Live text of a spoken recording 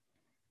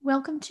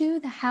Welcome to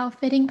the How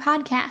Fitting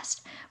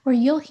podcast, where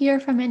you'll hear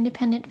from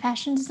independent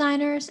fashion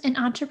designers and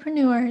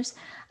entrepreneurs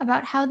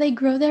about how they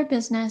grow their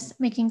business,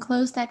 making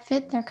clothes that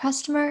fit their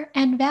customer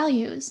and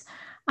values.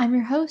 I'm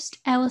your host,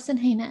 Allison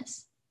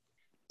Haynes.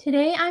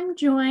 Today, I'm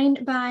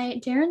joined by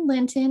Daron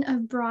Linton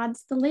of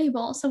Broad's The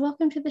Label. So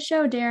welcome to the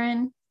show,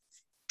 Daron.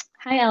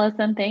 Hi,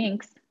 Allison.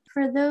 Thanks.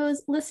 For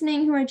those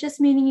listening who are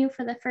just meeting you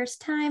for the first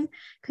time,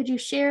 could you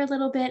share a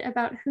little bit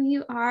about who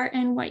you are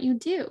and what you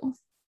do?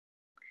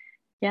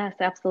 Yes,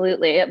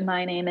 absolutely.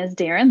 My name is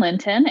Daron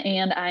Linton,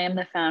 and I am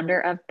the founder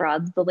of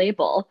Broad's The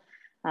Label.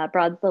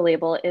 Broad's The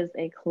Label is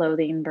a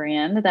clothing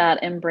brand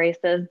that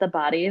embraces the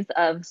bodies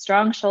of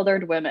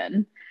strong-shouldered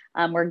women.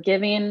 We're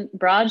giving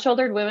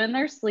broad-shouldered women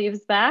their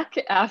sleeves back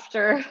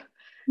after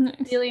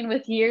dealing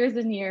with years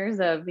and years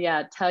of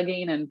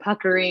tugging and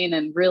puckering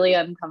and really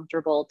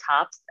uncomfortable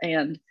tops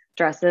and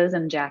dresses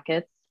and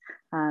jackets.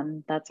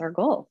 That's our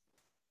goal.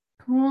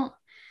 Cool.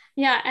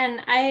 Yeah,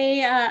 and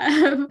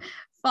I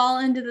fall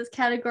into this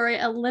category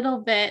a little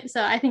bit.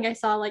 So I think I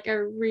saw like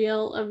a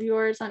reel of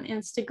yours on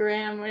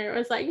Instagram where it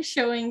was like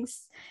showing,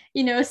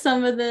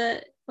 some of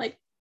the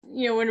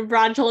when a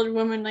broad-shouldered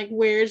woman like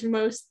wears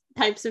most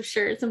types of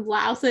shirts and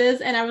blouses.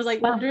 And I was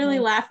like literally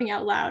laughing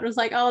out loud. I was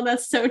like, oh,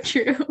 that's so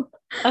true.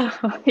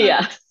 Oh,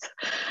 yes.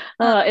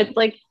 It's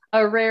like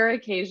a rare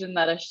occasion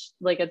that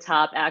a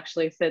top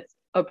actually fits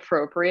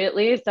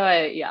appropriately. So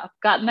I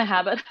got in the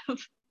habit of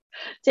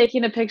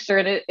taking a picture,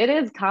 and it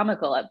is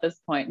comical at this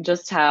point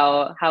just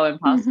how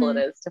impossible it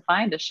is to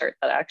find a shirt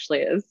that actually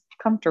is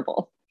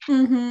comfortable.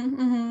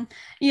 Yeah,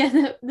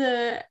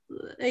 the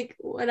like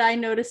what I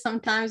notice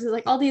sometimes is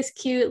like all these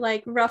cute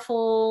like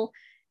ruffle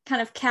kind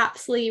of cap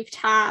sleeve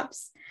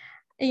tops.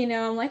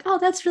 I'm like, oh,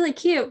 that's really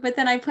cute. But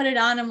then I put it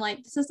on, I'm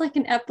like, this is like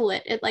an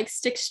epaulet. It like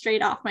sticks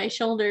straight off my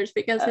shoulders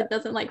because it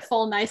doesn't like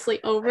fall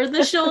nicely over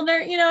the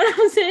shoulder. You know what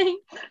I'm saying?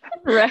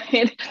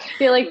 Right.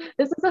 You're like,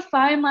 this is a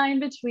fine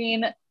line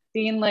between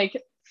being like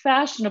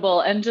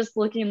fashionable and just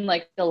looking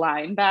like a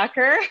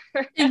linebacker.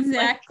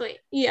 Exactly.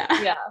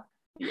 Yeah.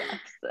 Yes.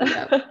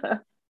 Yep.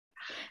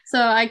 So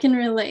I can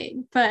relate.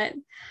 But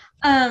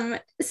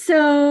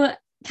so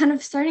kind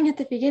of starting at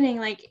the beginning,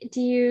 like, do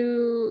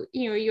you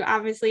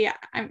obviously,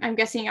 I'm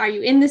guessing, are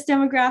you in this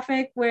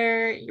demographic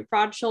where you're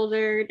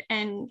broad-shouldered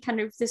and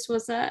kind of this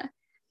was a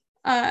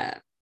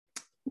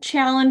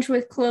challenge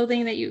with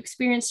clothing that you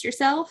experienced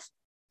yourself?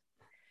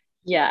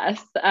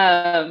 Yes.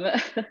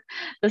 The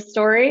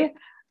story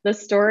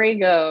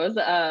goes,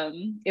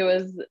 it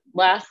was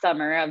last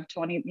summer of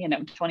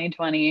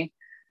 2020,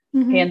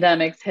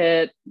 pandemics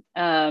hit,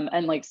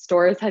 and like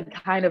stores had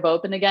kind of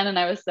opened again. And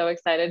I was so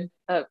excited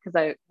because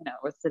I,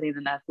 was sitting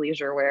in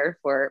athleisure wear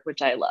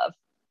which I love,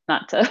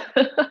 not to,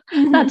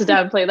 not to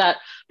downplay that,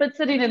 but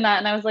sitting in that.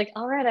 And I was like,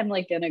 all right, I'm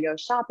like going to go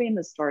shopping.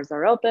 The stores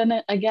are open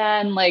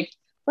again. Like,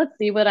 let's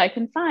see what I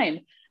can find.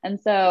 And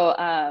so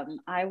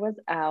I was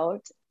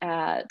out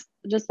at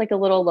just like a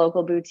little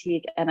local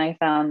boutique, and I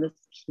found this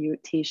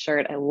cute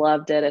t-shirt. I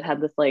loved it. It had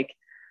this like,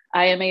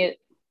 I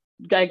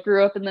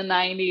grew up in the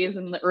 90s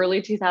and the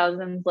early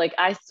 2000s. Like,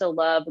 I still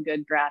love a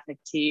good graphic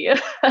tee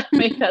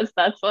because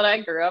that's what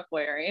I grew up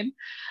wearing.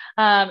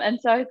 And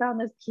so I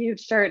found this cute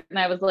shirt, and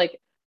I was like,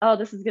 oh,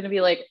 this is going to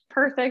be like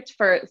perfect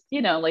for,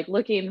 like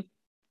looking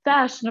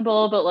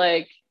fashionable, but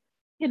like,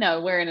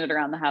 wearing it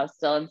around the house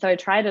still. And so I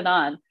tried it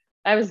on.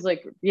 I was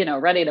like,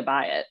 ready to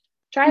buy it.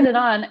 Tried it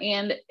on,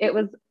 and it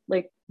was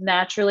like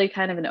naturally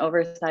kind of an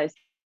oversized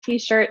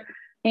t-shirt.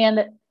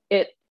 And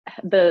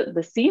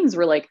the seams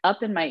were like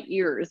up in my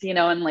ears,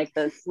 and like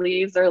the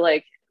sleeves are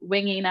like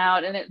winging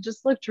out, and it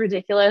just looked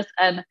ridiculous.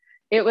 And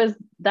it was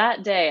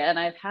that day, and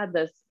I've had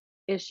this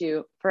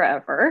issue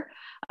forever.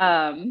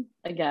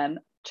 Again,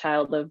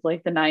 child of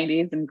like the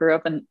 90s and grew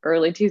up in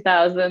early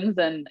 2000s,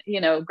 and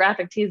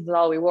graphic tees is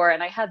all we wore,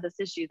 and I had this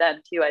issue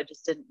then too. I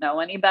just didn't know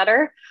any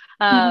better.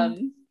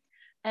 And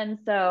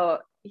so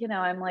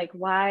I'm like,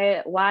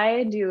 why am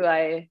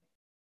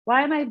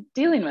I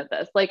dealing with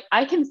this? Like,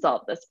 I can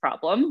solve this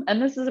problem,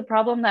 and this is a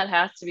problem that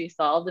has to be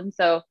solved. And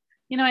so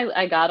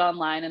I got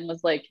online and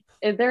was like,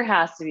 there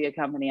has to be a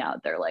company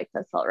out there like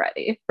this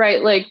already,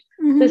 right? Like,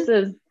 this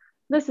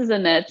is a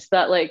niche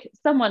that like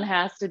someone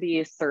has to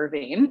be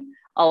serving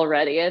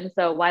already. And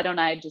so why don't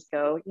I just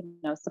go,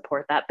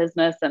 support that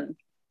business? And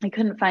I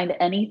couldn't find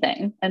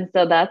anything. And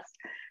so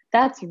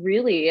that's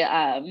really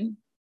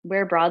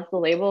where Broad's The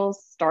Label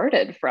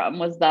started from,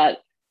 was that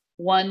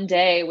one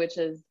day, which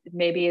is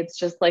maybe it's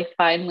just like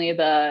finally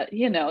the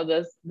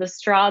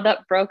straw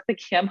that broke the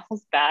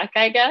camel's back,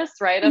 I guess,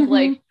 right? Of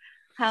like,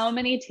 how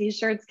many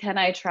t-shirts can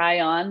I try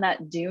on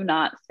that do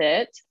not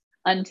fit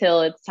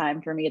until it's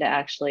time for me to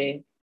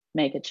actually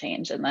make a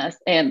change in this?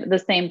 And the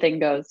same thing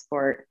goes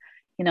for,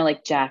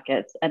 like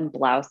jackets and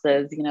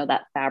blouses,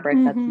 that fabric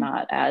that's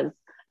not as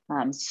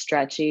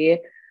stretchy.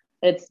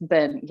 It's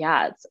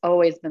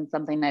always been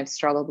something I've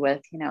struggled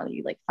with.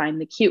 You like find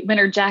the cute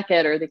winter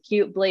jacket or the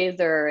cute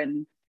blazer,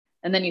 and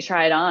then you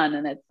try it on,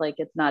 and it's like,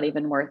 it's not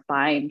even worth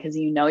buying because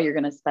you're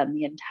going to spend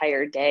the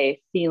entire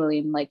day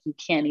feeling like you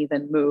can't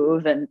even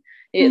move, and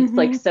it's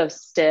like so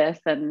stiff.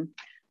 And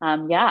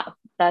yeah,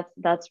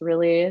 that's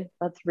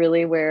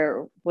really where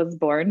it was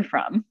born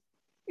from.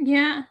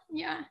 Yeah,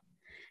 yeah.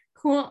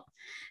 Cool.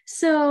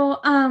 So,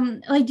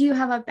 like, do you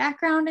have a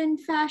background in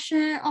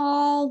fashion at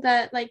all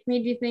that like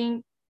made you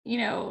think,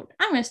 I'm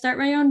gonna start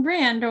my own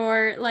brand,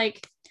 or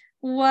like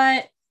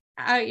what,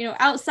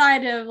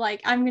 outside of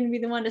like I'm gonna be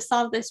the one to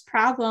solve this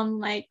problem,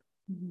 like,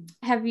 Mhm.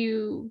 have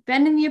you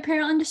been in the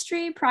apparel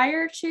industry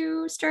prior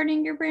to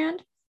starting your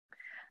brand?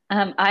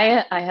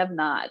 I have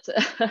not.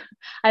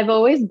 I've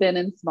always been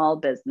in small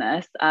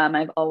business.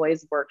 I've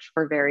always worked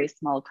for very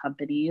small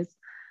companies.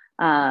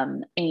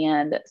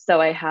 And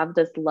so I have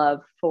this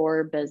love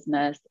for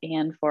business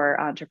and for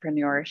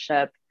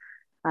entrepreneurship.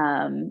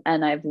 And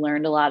I've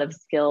learned a lot of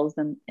skills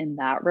in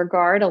that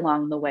regard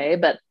along the way,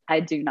 but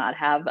I do not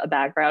have a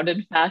background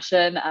in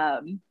fashion.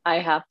 I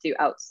have to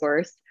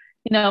outsource,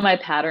 my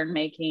pattern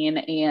making,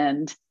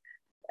 and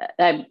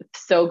I'm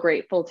so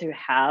grateful to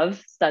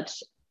have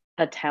such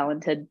a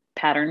talented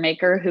pattern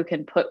maker who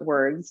can put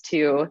words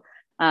to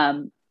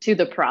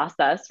the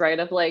process, right?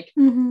 Of like,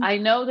 Mm-hmm. I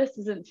know this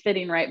isn't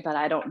fitting right, but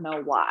I don't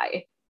know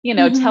why.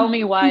 Mm-hmm. Tell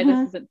me why this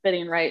Mm-hmm. isn't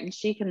fitting right. And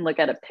she can look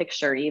at a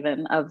picture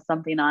even of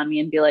something on me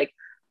and be like,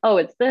 oh,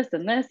 it's this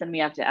and this, and we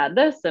have to add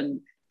this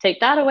and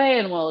take that away,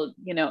 and we'll,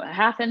 a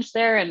half inch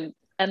there, and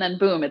then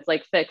boom, it's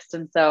like fixed.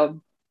 And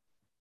so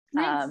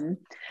Nice. um,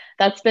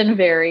 that's been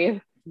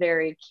very,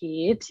 very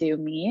key to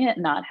me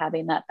not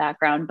having that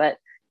background. But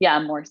yeah,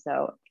 more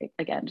so,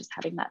 again, just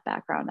having that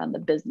background on the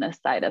business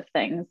side of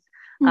things,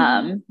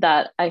 Mm-hmm.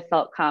 that I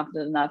felt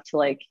confident enough to,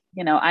 like,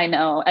 I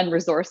know, and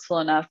resourceful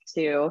enough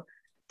to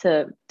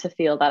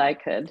feel that I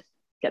could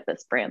get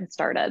this brand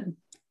started.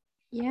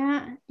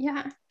 Yeah,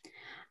 yeah.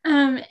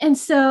 And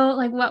so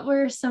like what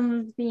were some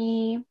of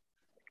the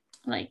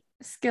like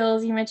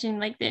skills you mentioned,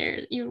 like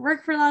there you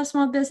work for a lot of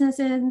small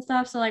businesses and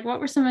stuff, so like what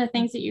were some of the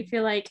things that you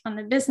feel like on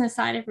the business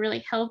side have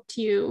really helped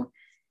you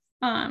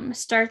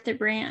start the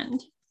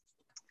brand?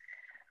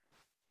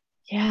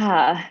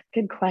 Yeah,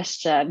 good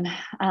question.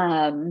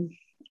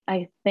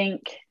 I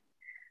think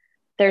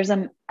there's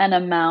an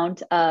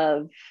amount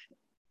of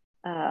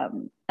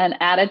an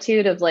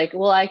attitude of like,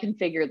 well, I can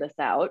figure this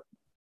out.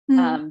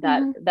 That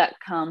Mm-hmm. that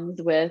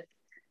comes with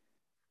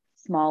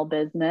small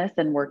business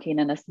and working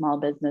in a small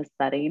business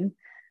setting.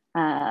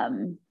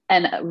 And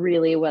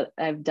really, what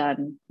I've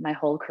done my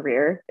whole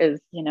career is,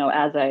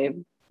 as I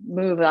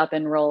move up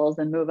in roles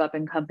and move up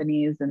in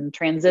companies and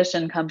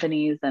transition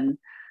companies, and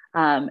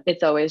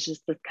it's always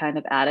just this kind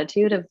of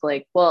attitude of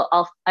like,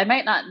 well, I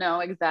might not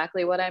know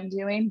exactly what I'm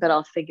doing, but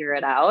I'll figure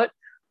it out,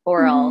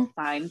 or Mm-hmm. I'll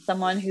find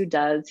someone who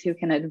does, who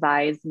can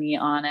advise me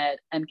on it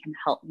and can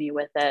help me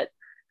with it.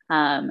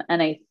 And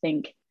I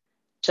think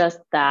just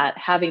that,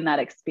 having that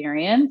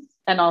experience,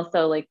 and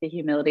also like the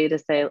humility to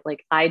say,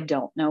 like, I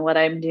don't know what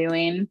I'm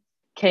doing,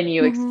 can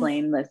you Mm-hmm.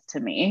 explain this to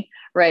me,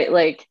 right?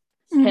 Like,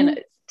 can Mm-hmm.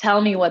 tell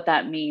me what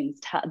that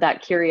means.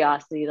 That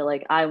curiosity to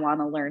like, I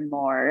want to learn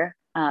more.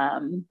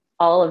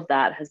 All of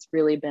that has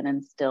really been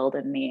instilled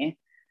in me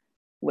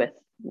with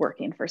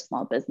working for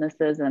small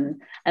businesses,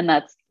 and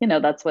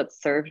that's what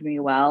served me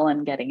well,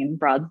 and getting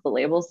Broads the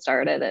Label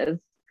started is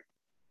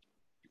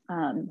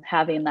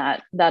having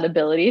that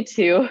ability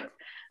to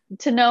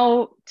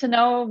know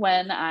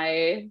when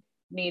I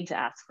need to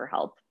ask for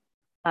help.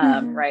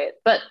 Mm-hmm. Right.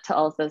 But to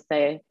also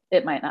say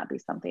it might not be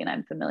something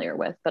I'm familiar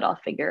with, but I'll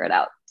figure it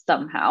out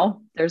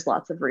somehow. There's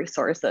lots of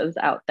resources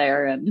out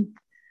there. And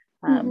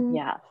Mm-hmm.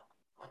 yeah.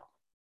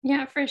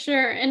 Yeah, for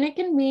sure. And it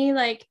can be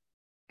like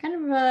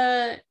kind of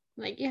a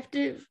like you have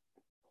to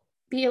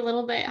be a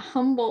little bit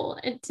humble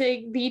and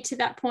to be to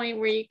that point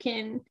where you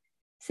can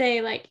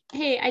say like,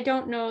 hey, I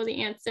don't know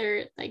the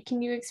answer, like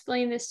can you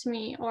explain this to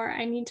me, or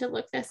I need to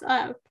look this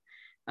up.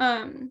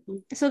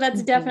 So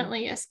that's Mhm.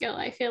 definitely a skill,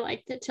 I feel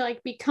like, to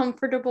like be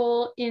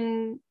comfortable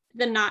in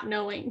the not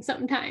knowing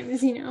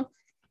sometimes.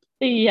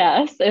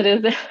 Yes, it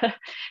is.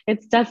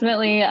 It's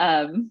definitely,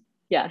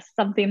 yes,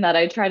 something that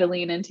I try to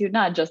lean into,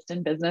 not just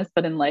in business,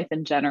 but in life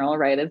in general,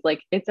 right? Is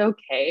like, it's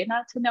okay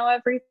not to know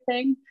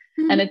everything,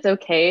 and Mm-hmm. it's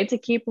okay to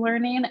keep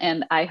learning.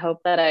 And I hope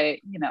that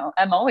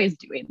I'm always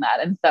doing that.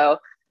 And so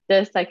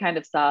this I kind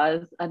of saw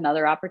as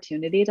another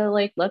opportunity to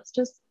like, let's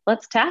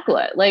tackle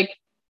it. Like,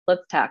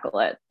 let's tackle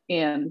it.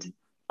 And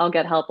I'll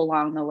get help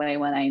along the way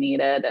when I need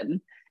it.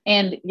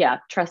 And yeah,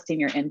 trusting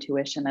your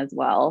intuition as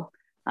well,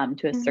 to a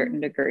Mm-hmm. certain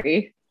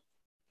degree.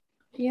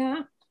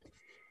 Yeah.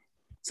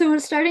 So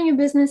was starting a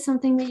business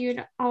something that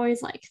you'd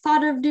always like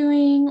thought of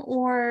doing,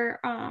 or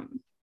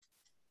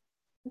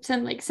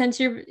since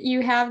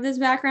you have this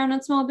background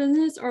in small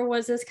business, or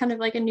was this kind of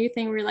like a new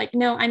thing where you're like,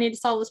 no, I need to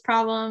solve this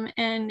problem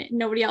and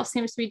nobody else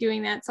seems to be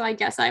doing that, so I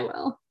guess I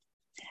will?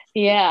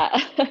 Yeah.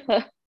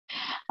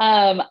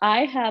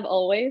 I have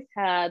always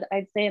had,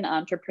 I'd say, an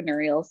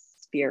entrepreneurial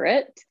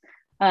spirit.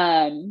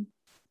 Um,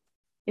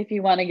 if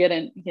you want to get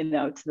in,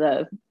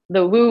 to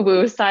the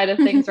woo-woo side of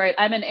things, right?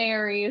 I'm an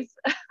Aries.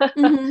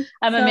 Mm-hmm.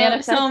 I'm a So am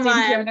manifesting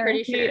I, I'm generator.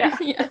 pretty sure. Yeah.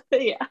 Yeah.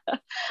 Yeah.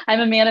 I'm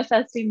a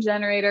manifesting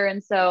generator.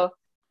 And so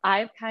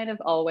I've kind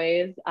of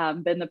always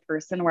been the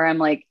person where I'm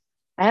like,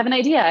 I have an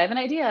idea. I have an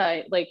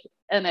idea. Like,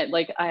 and it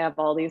like, I have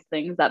all these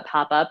things that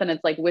pop up and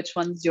it's like, which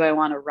ones do I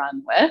want to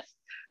run with?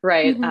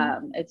 Right.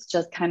 It's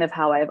just kind of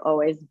how I've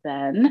always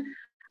been.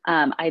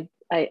 I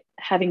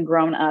having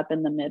grown up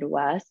in the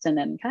Midwest and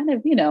then kind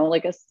of,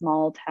 like a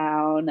small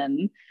town,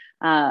 and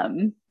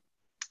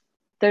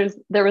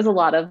there was a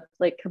lot of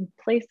like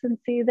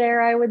complacency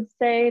there, I would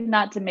say,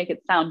 not to make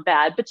it sound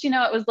bad, but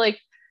it was like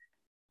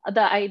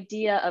the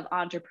idea of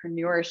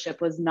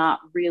entrepreneurship was not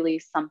really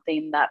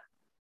something that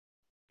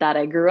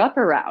I grew up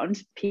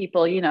around.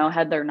 People,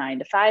 had their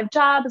 9-to-5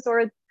 jobs,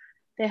 or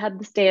they had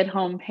the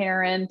stay-at-home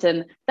parent,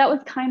 and that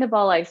was kind of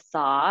all I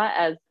saw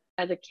as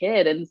a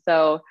kid. And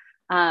so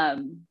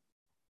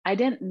I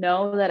didn't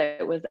know that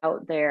it was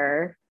out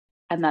there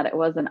and that it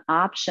was an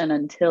option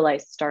until I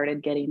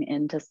started getting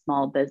into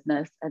small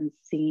business and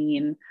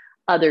seeing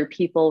other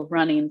people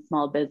running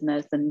small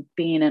business and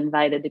being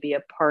invited to be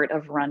a part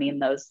of running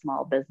those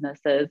small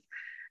businesses,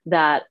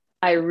 that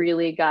I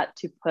really got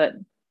to put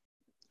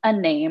a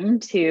name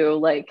to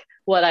like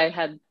what I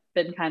had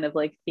been kind of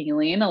like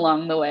feeling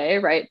along the way,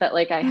 right? That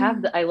like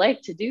I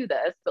like to do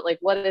this, but like,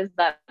 what does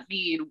that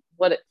mean?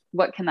 What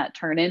can that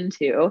turn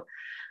into?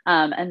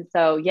 And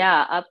so,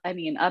 yeah,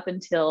 up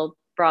until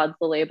Broad's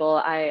the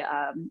Label,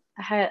 I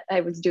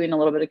was doing a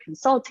little bit of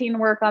consulting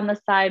work on the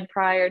side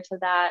prior to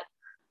that,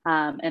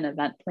 and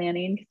event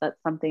planning, because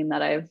that's something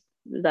that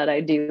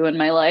I do in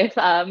my life.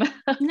 Nice.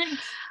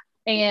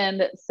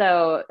 And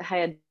so I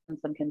had done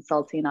some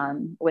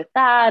consulting with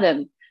that,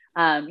 and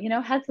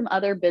had some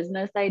other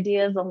business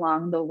ideas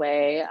along the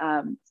way.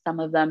 Some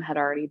of them had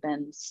already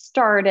been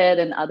started,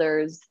 and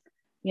others,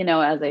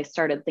 as I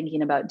started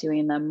thinking about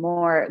doing them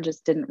more, it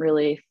just didn't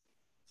really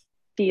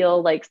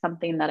feel like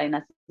something that I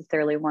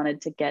necessarily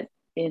wanted to get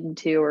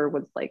into or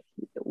was like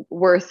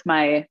worth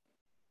my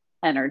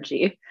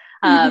energy.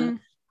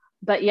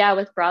 But yeah,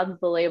 with Broad's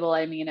the Label,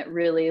 it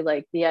really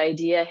like the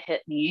idea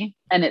hit me,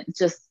 and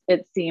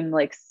it seemed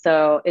like,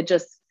 so it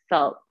just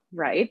felt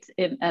right.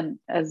 And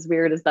as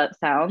weird as that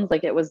sounds,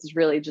 like it was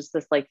really just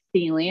this like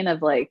feeling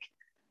of like,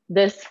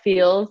 this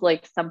feels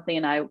like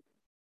something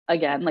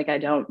again, like I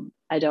don't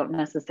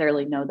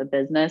necessarily know the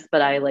business,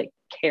 but I like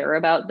care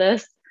about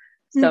this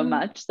so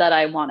much that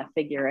I want to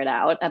figure it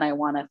out, and I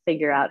want to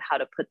figure out how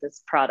to put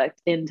this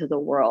product into the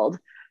world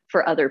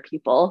for other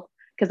people,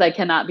 because I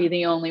cannot be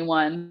the only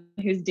one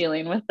who's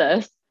dealing with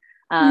this.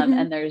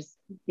 And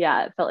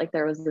it felt like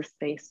there was the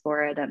space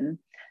for it. And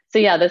so,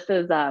 yeah, this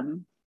is,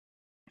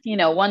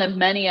 one of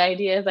many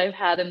ideas I've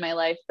had in my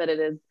life, but it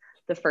is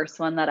the first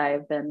one that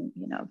I've been,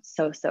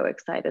 so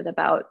excited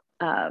about,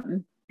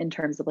 in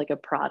terms of like a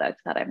product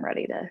that I'm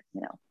ready to,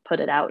 put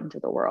it out into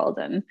the world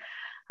and,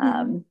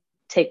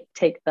 take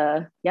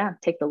the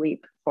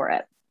leap for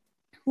it.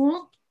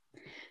 Cool.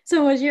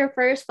 So was your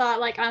first thought,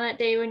 like on that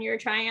day when you were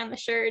trying on the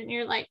shirt and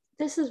you're like,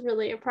 this is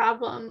really a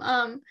problem,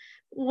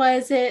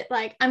 was it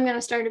like, I'm going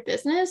to start a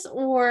business,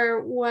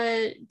 or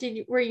were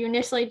you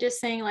initially just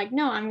saying like,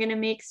 no, I'm going to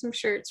make some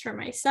shirts for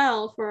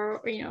myself,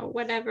 or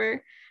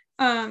whatever?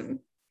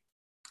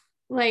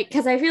 Like,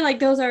 because I feel like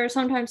those are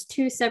sometimes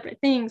two separate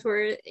things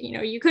where,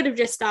 you could have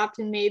just stopped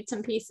and made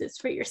some pieces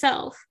for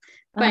yourself,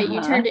 but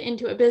you turned it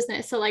into a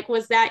business. So like,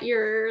 was that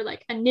your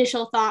like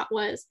initial thought,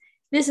 was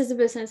this is a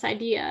business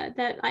idea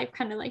that I've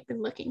kind of like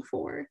been looking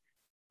for?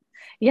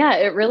 Yeah,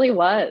 it really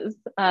was.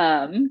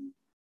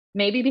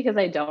 Maybe because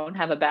I don't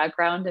have a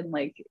background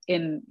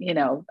in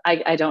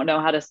I don't know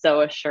how to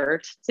sew a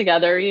shirt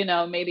together,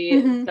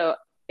 maybe. So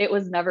it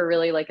was never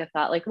really like a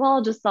thought like, well,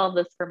 I'll just solve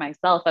this for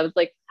myself. I was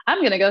like, I'm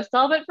going to go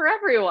solve it for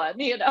everyone,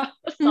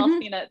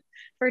 solving it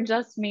for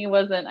just me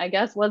wasn't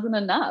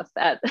enough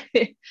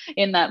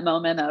in that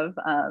moment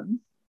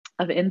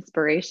of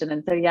inspiration.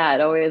 And so, yeah,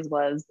 it always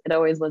was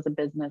a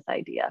business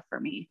idea for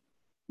me.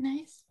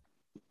 Nice.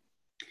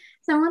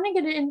 So I want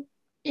to get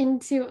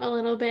into a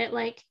little bit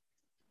like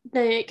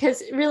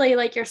because really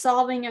like you're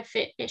solving a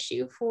fit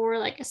issue for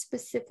like a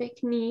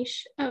specific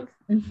niche of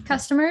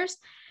customers.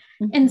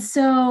 And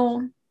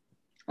so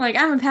like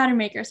I'm a pattern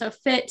maker, so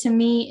fit to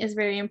me is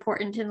very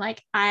important, and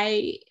like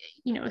I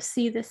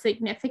see the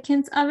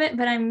significance of it.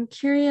 But I'm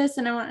curious,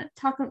 and I want to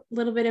talk a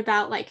little bit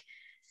about like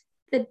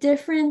the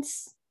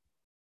difference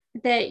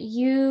that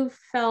you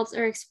felt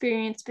or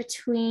experienced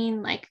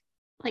between like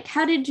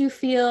how did you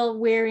feel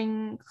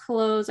wearing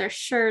clothes or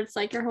shirts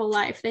like your whole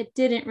life that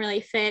didn't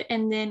really fit,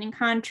 and then in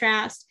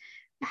contrast,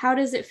 how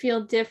does it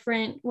feel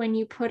different when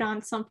you put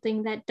on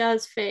something that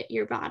does fit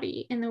your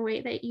body in the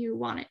way that you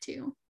want it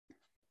to?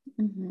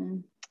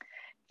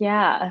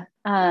 Yeah.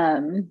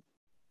 I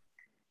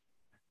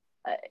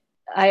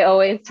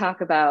always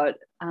talk about,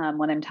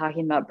 when I'm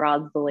talking about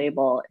Broad's the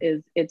Label,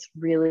 is it's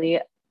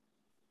really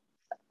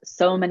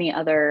so many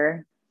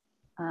other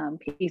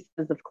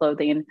pieces of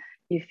clothing.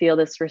 You feel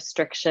this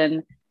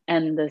restriction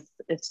and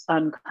it's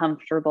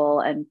uncomfortable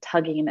and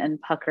tugging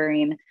and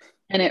puckering.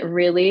 And it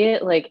really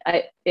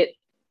it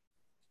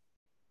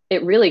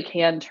really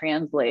can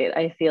translate,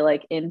 I feel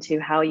like, into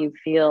how you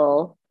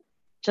feel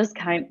just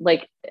kind of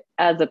like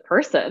as a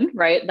person,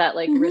 right? That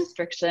like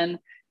restriction.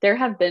 There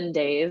have been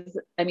days,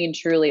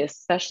 truly,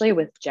 especially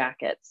with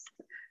jackets,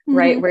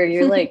 right? Mm-hmm. Where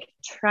you're like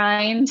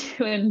trying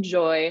to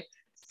enjoy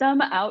some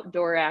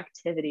outdoor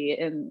activity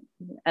and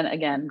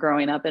again,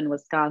 growing up in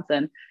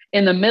Wisconsin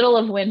in the middle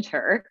of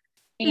winter.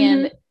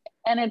 Mm-hmm.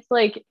 And it's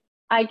like,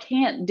 I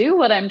can't do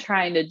what I'm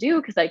trying to do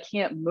because I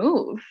can't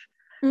move,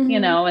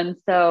 Mm-hmm. and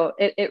so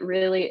it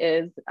really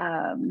is,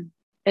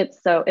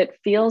 it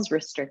feels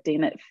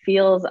restricting. It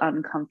feels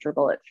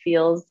uncomfortable. It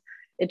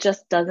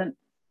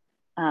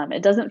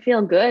doesn't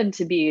feel good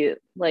to be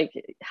like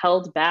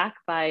held back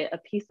by a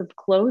piece of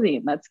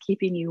clothing that's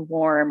keeping you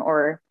warm,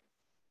 or,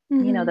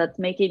 Mm-hmm. that's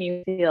making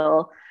you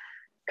feel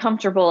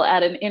comfortable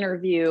at an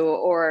interview,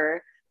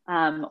 or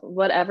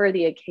whatever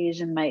the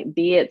occasion might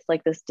be. It's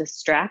like this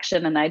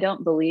distraction. And I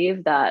don't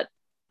believe that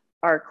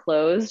our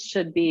clothes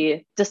should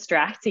be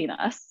distracting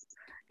us.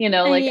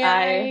 Like Yeah,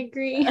 I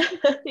agree.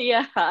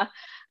 yeah,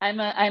 I'm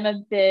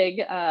a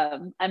big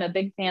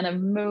fan of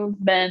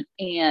movement.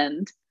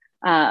 And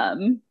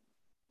I've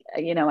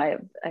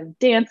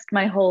danced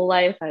my whole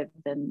life.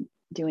 I've been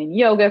doing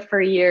yoga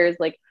for years.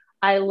 Like,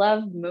 I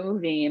love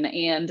moving.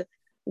 And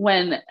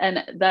when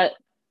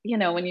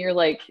you're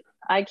like,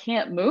 I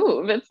can't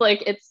move, it's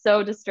like, it's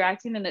so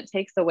distracting, and it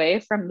takes away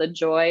from the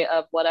joy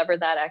of whatever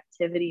that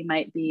activity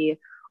might be.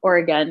 Or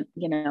again,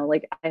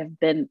 like, I've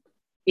been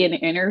in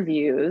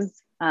interviews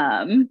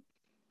for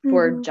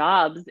Mm-hmm.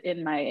 jobs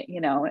in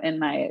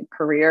my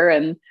career,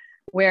 and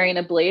wearing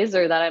a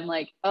blazer that I'm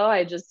like, oh,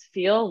 I just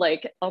feel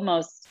like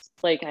almost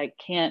like I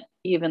can't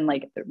even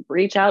like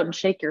reach out and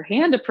shake your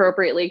hand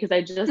appropriately, because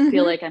I just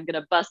feel Mm-hmm. like I'm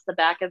going to bust the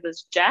back of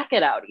this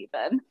jacket out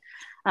even.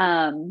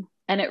 And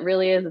it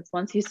really is, it's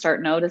once you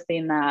start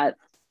noticing that,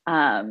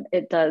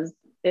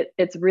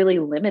 it's really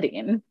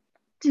limiting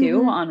too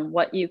Mm-hmm. on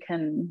what you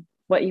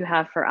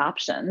have for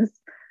options.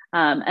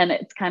 And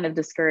it's kind of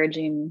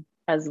discouraging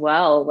as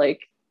well,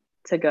 like,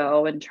 to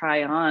go and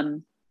try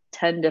on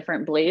 10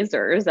 different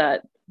blazers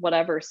at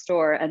whatever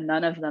store and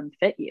none of them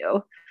fit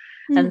you.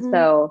 And Mm-hmm.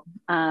 so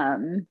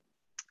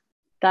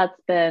that's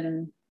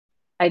been,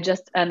 I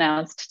just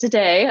announced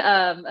today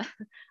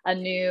a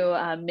new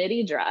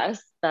midi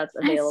dress that's I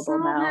available saw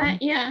now.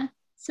 that. Yeah.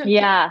 So cute.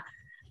 Yeah.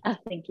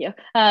 Thank you.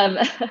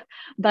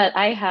 But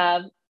I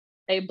have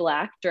a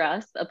black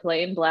dress, a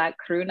plain black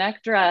crew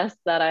neck dress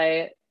that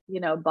I,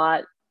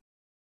 bought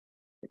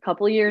a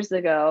couple years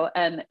ago.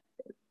 And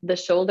the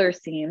shoulder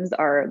seams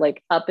are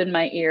like up in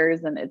my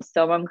ears, and it's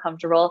so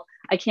uncomfortable.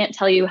 I can't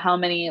tell you how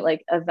many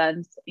like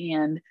events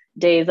and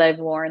days I've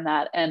worn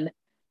that. And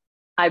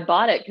I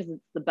bought it because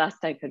it's the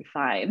best I could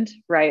find.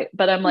 Right.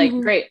 But I'm like,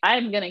 Mm-hmm. great,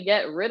 I'm going to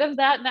get rid of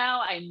that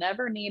now. I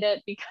never need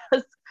it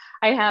because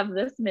I have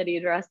this midi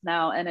dress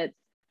now. And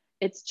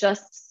it's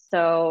just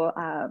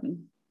so,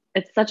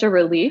 it's such a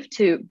relief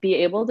to be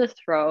able to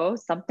throw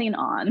something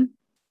on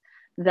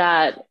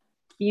that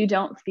you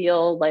don't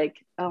feel like,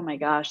 oh my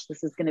gosh,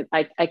 this is going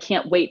to, I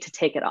can't wait to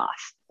take it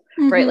off.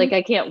 Right. Mm-hmm. Like,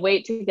 I can't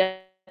wait to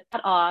get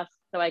that off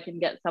so I can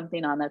get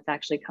something on that's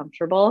actually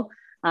comfortable.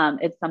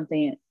 It's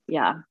something,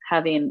 yeah,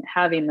 having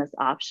this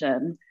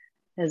option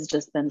has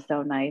just been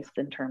so nice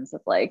in terms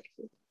of like,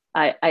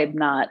 I'm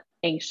not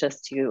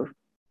anxious to,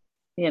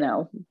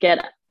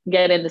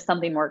 get into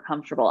something more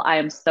comfortable. I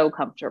am so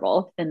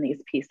comfortable in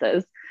these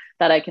pieces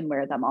that I can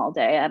wear them all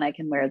day, and I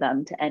can wear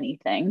them to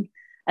anything.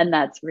 And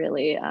that's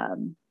really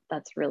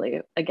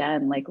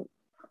again, like,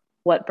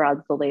 what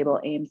Broad's the Label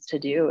aims to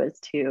do, is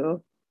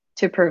to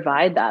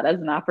provide that as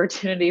an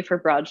opportunity for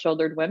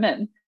broad-shouldered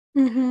women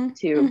Mm-hmm.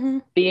 to Mm-hmm.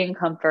 be in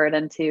comfort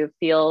and to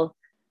feel,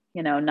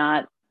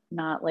 not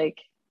like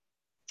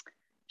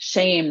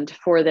shamed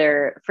for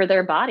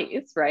their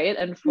bodies, right?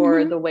 And for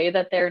Mm-hmm. the way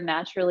that they're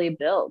naturally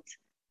built.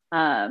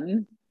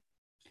 Um,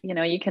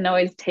 you can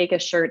always take a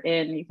shirt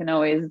in, you can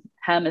always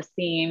hem a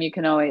seam, you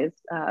can always,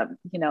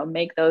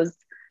 make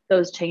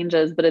those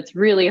changes, but it's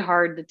really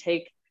hard to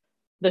take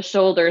the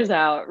shoulders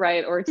out,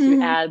 right? Or to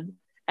Mm-hmm.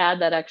 add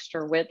that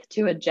extra width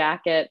to a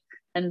jacket.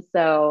 And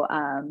so,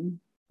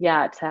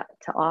 yeah, to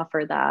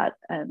offer that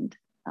and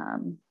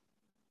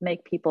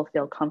make people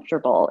feel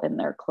comfortable in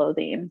their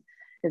clothing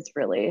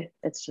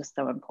it's just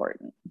so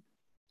important.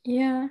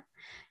 Yeah.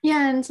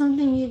 Yeah. And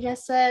something you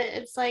just said,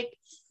 it's like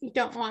you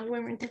don't want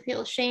women to feel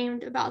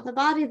ashamed about the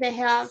body they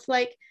have.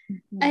 Like,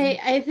 Mm-hmm.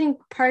 I think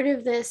part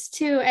of this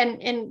too,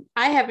 and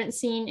I haven't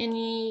seen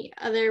any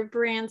other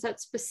brands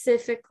that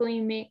specifically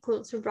make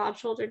clothes for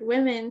broad-shouldered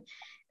women.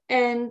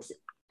 And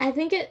I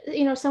think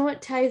it,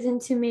 somewhat ties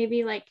into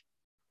maybe like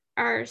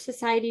our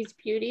society's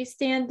beauty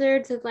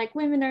standards of like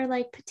women are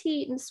like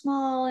petite and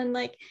small and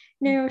like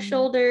narrow Mm-hmm.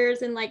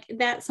 shoulders, and like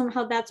that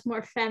somehow that's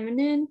more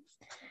feminine.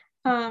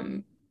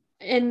 And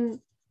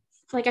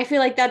like I feel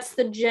like that's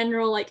the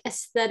general like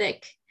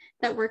aesthetic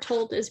that we're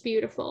told is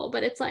beautiful,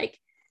 but it's like,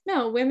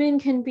 no, women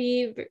can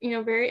be,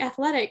 very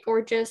athletic,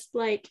 or just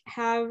like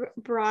have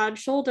broad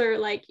shoulder,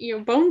 like,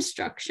 bone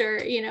structure,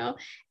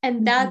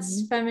 and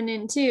that's Mm-hmm.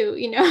 feminine too.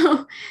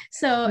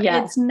 So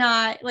Yes. it's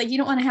not like you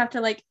don't want to have to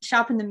like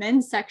shop in the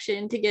men's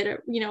section to get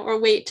it,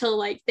 or wait till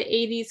like the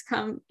 80s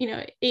come,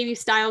 80s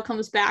style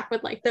comes back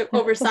with like the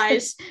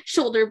oversized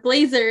shoulder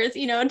blazers, to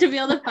be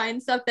able to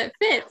find stuff that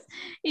fits,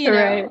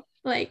 Right.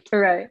 Like,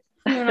 Right.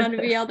 you want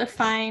to be able to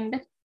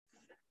find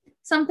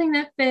something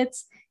that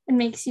fits and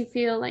makes you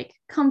feel like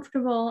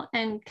comfortable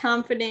and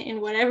confident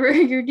in whatever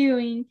you're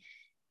doing,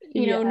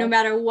 no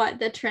matter what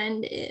the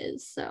trend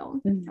is.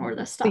 So, or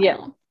the style.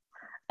 Yeah.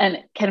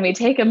 And can we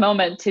take a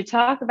moment to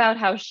talk about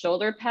how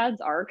shoulder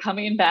pads are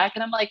coming back?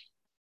 And I'm like,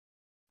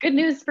 good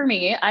news for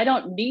me. I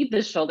don't need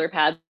the shoulder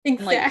pads.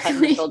 Exactly. I'm like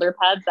cutting the shoulder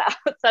pads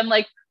out. So I'm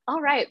like,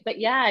 all right. But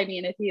yeah, I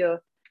mean, if you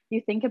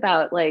think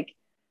about like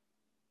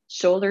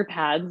shoulder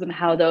pads and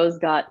how those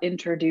got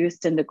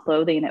introduced into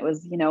clothing, it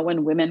was,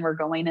 when women were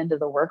going into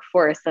the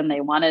workforce and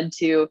they wanted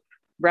to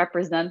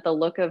represent the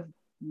look of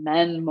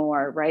men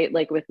more, right?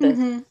 Like with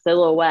this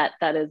silhouette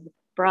that is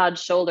broad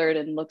shouldered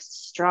and looks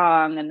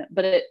strong,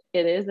 but it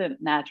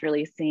isn't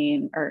naturally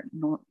seen or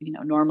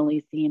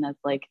normally seen as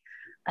like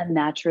a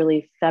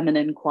naturally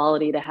feminine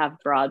quality to have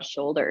broad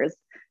shoulders.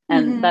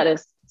 And that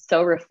is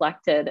so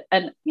reflected,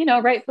 and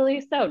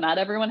rightfully so. Not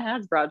everyone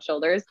has broad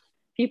shoulders.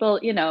 People,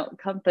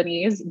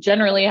 companies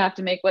generally have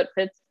to make what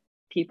fits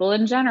people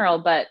in general,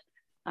 but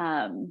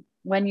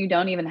when you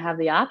don't even have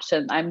the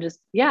option, I'm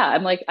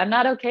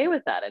not okay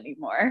with that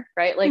anymore,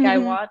 right? Like I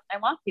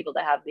want people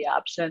to have the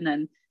option,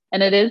 and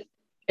it is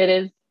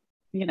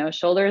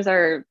shoulders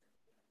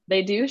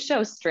they do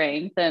show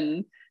strength,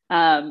 and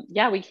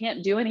we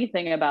can't do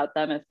anything about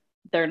them if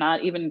they're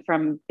not even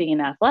from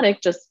being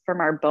athletic, just from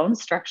our bone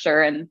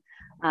structure. And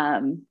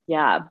I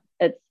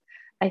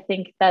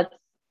think that's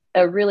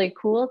a really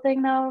cool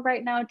thing though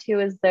right now too,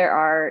 is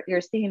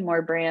you're seeing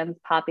more brands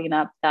popping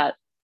up that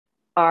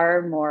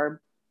are more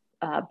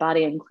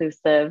body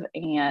inclusive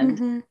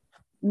and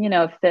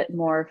fit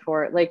more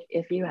for, like,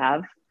 if you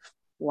have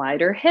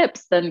wider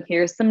hips, then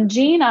here's some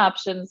jean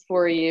options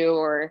for you,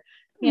 or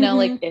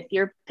like if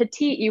you're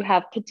petite, you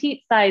have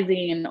petite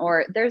sizing,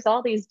 or there's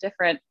all these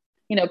different,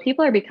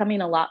 people are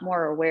becoming a lot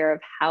more aware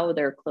of how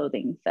their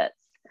clothing fits.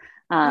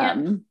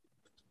 And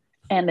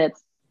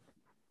it's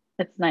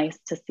nice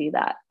to see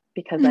that,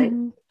 because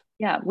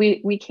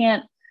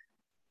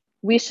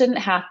we shouldn't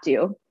have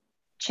to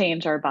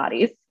change our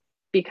bodies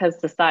because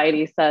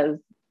society says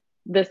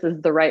this is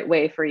the right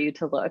way for you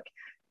to look.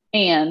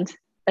 And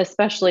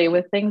especially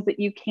with things that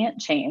you can't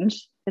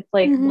change, it's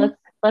like,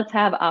 let's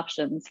have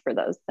options for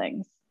those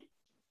things.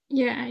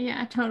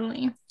 Yeah,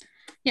 totally.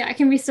 Yeah, it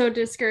can be so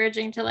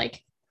discouraging to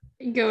like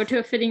go to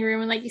a fitting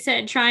room and, like you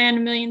said, try on a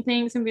million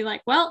things and be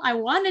like, well, I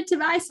wanted to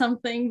buy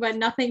something, but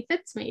nothing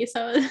fits me.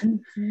 So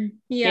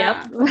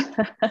yeah,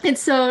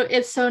 it's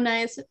so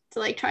nice to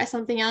like try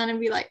something on and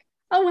be like,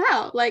 oh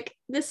wow, like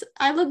this,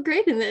 I look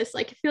great in this,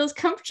 like it feels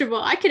comfortable,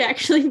 I could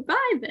actually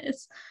buy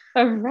this.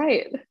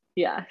 Right.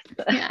 Yeah.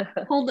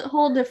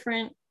 Whole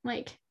different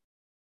like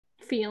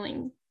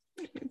feeling,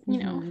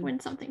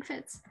 when something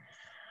fits.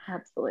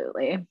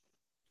 Absolutely.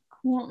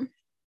 Cool.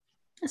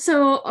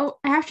 So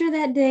after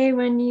that day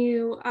when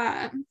you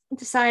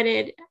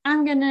decided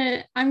I'm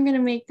gonna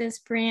make this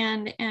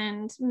brand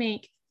and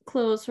make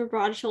clothes for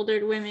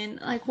broad-shouldered women,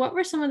 like what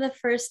were some of the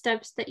first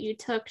steps that you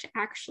took to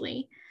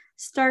actually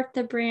start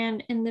the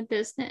brand in the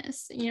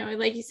business?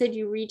 Like you said,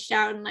 you reached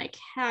out and like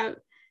have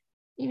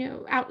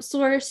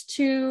outsourced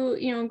to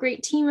a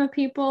great team of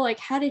people. Like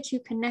how did you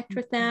connect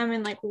with them,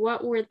 and like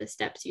what were the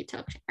steps you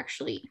took to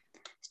actually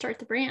start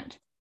the brand?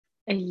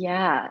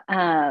 Yeah.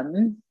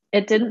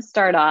 It didn't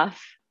start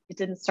off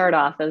as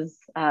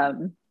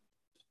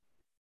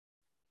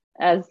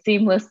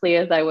seamlessly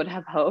as I would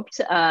have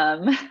hoped,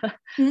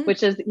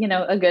 which is,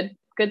 a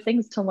good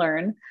things to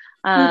learn.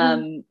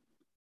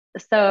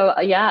 So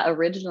yeah,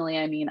 originally,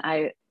 I mean,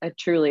 I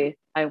truly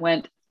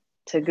went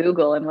to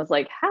Google and was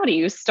like, how do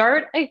you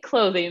start a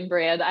clothing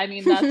brand? I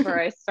mean, that's where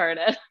I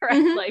started,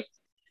 right? Like,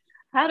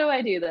 how do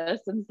I do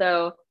this? And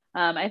so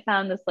I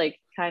found this like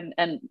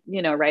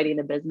writing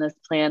a business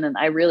plan, and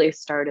I really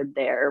started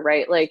there,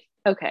 right? Like,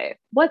 okay,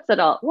 what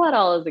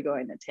all is it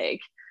going to take?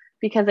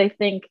 Because I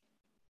think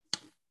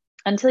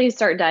until you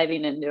start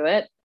diving into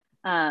it,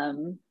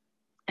 and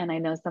I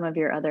know some of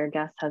your other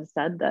guests have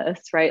said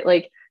this, right?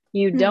 Like,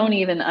 you don't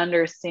even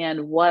understand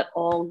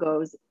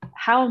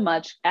how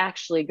much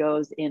actually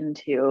goes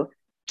into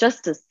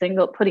just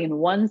putting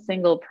one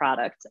single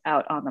product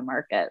out on the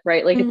market,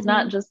 right? Like, it's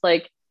not just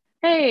like,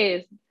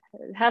 hey,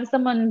 have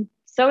someone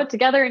sew it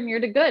together and you're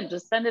good,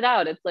 just send it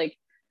out. It's like,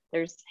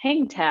 there's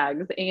hang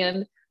tags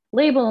and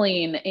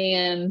labeling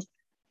and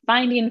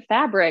finding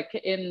fabric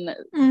in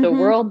the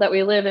world that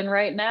we live in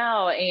right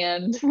now,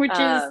 and which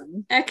is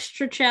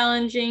extra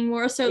challenging,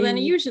 more so than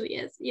it usually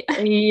is.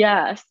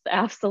 Yes,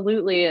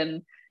 absolutely.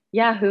 And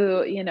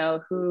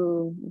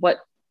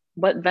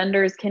what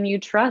vendors can you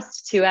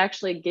trust to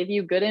actually give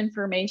you good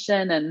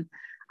information? And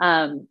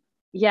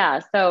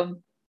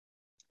so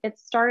it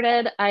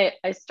started, I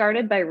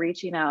started by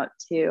reaching out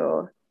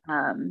to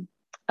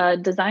a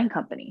design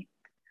company.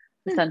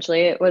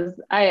 Essentially, it was,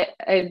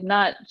 I'm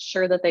not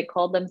sure that they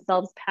called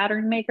themselves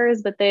pattern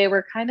makers, but they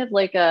were kind of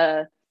like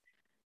a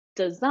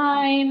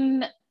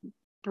design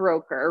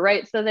broker,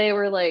 right? So they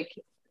were like,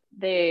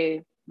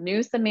 they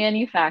knew some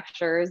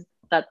manufacturers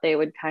that they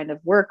would kind of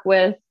work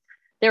with.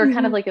 They were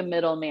kind of like a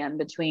middleman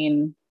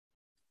between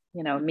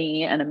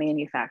me and a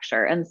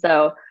manufacturer. And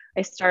so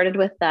I started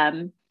with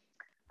them.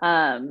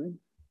 I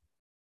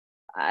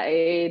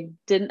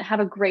didn't have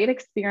a great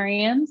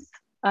experience.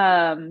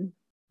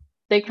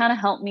 They kind of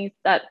helped me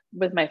set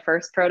with my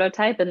first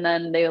prototype, and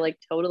then they like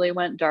totally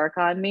went dark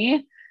on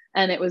me.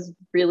 And it was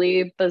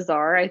really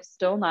bizarre. I'm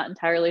still not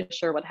entirely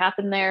sure what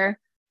happened there.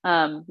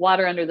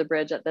 Water under the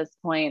bridge at this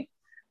point.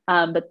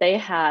 But they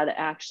had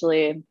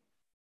actually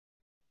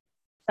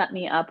set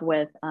me up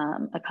with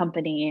a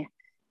company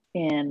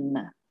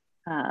in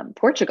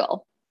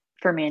Portugal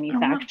for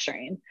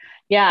manufacturing. Oh,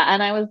 wow. Yeah.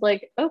 And I was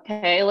like,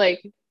 okay,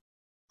 like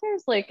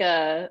there's like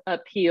a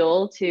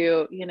appeal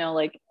to,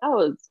 like,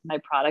 oh, my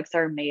products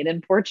are made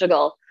in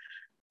Portugal.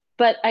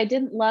 But I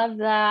didn't love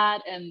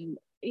that. And,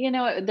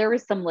 there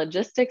was some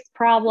logistics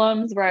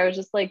problems where I was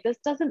just like, this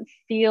doesn't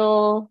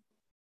feel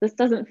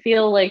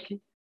like,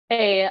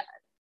 hey,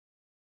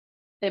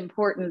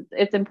 important.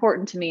 It's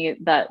important to me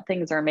that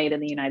things are made in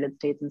the United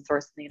States and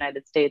sourced in the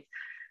United States.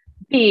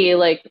 B,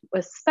 like,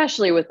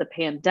 especially with the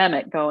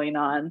pandemic going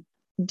on,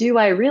 do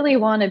I really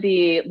want to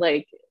be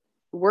like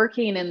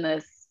working in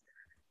this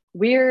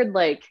weird,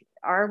 like,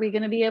 are we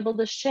going to be able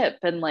to ship?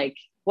 And like,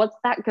 what's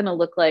that going to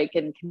look like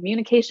in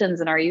communications?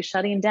 And are you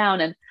shutting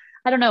down? And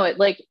I don't know,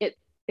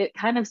 it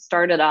kind of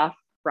started off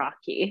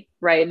rocky,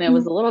 right? And it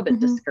was a little bit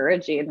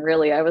discouraging,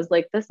 really. I was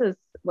like, this is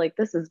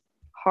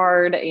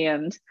hard.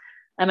 And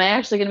am I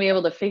actually going to be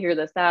able to figure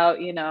this out?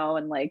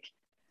 And like,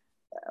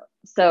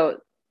 so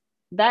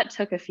that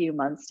took a few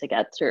months to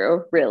get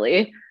through,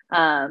 really.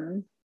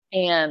 And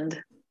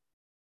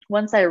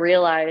once I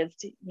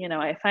realized,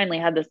 I finally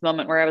had this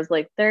moment where I was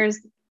like, it's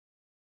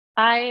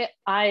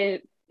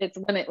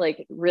when it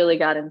like really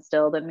got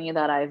instilled in me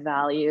that I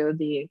value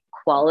the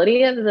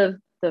quality of the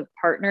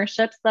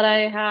partnerships that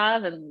I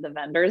have and the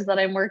vendors that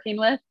I'm working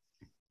with.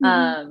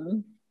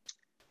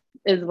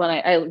 Is when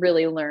I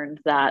really learned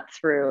that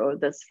through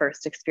this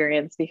first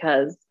experience,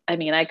 because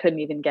I couldn't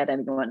even get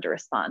anyone to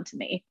respond to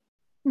me.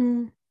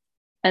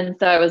 And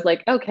so I was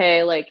like,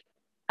 okay, like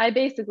I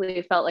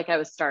basically felt like I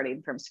was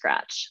starting from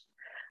scratch.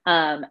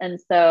 And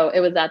so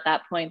it was at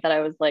that point that I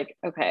was like,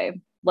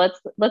 okay,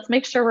 let's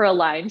make sure we're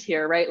aligned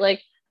here, right?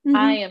 Like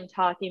I am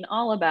talking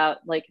all about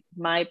like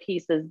my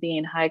pieces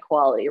being high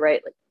quality,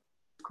 right? Like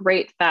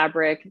great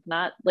fabric,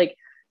 not like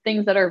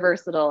things that are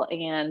versatile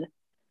and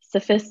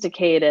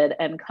sophisticated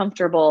and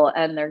comfortable,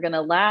 and they're going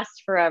to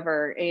last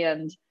forever.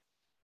 And,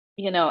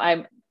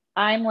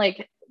 I'm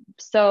like,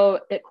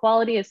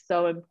 quality is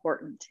so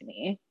important to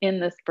me in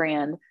this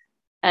brand.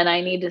 And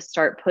I need to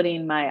start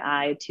putting my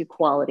eye to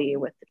quality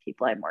with the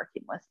people I'm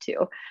working with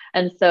too.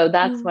 And so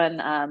that's when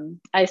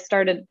I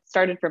started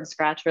from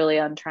scratch, really,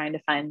 on trying to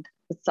find,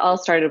 it's all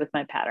started with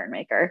my pattern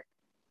maker.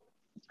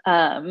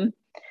 And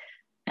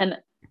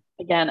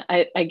again,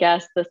 I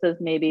guess this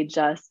is maybe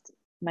just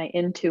my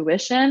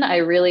intuition. I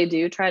really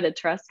do try to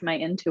trust my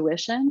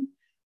intuition.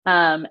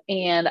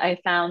 And I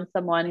found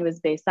someone who was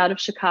based out of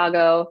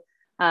Chicago,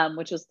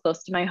 which was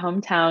close to my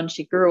hometown.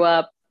 She grew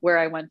up where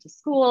I went to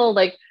school.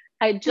 Like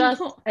I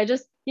just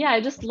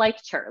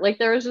liked her. Like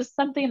there was just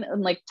something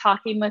in like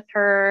talking with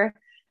her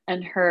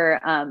and her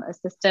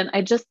assistant.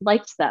 I just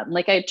liked them.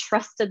 Like I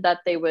trusted that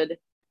they would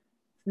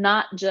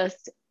not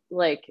just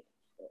like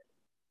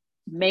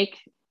make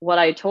what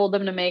I told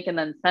them to make and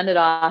then send it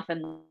off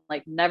and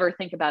like never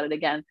think about it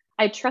again.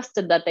 I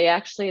trusted that they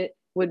actually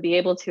would be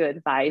able to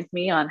advise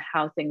me on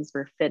how things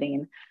were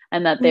fitting,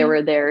 and that they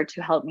were there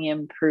to help me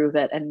improve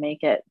it and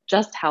make it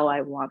just how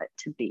I want it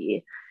to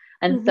be.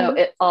 And so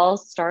it all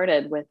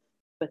started with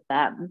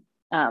them,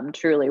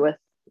 truly with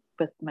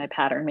my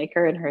pattern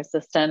maker and her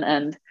assistant.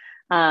 And,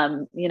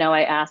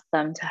 I asked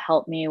them to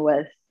help me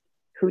with,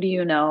 who do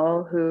you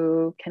know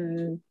who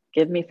can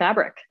give me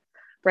fabric,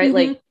 right?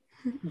 Like,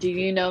 do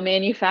you know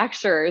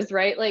manufacturers,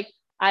 right? Like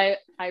I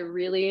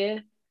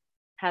really,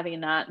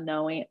 having not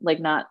known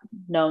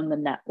the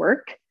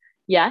network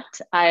yet,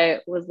 I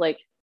was like,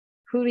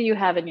 who do you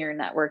have in your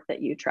network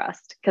that you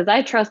trust? Because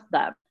I trust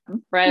them,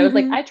 right? I was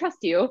like, I trust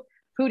you.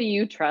 Who do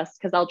you trust?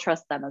 Because I'll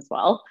trust them as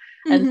well.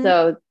 And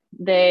so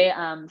they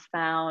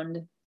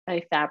found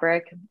a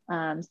fabric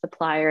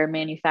supplier,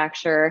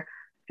 manufacturer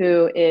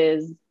who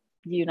is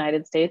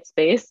United States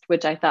based,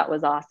 which I thought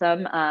was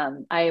awesome.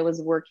 I was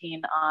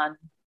working on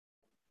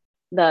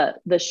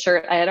the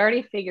shirt. I had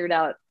already figured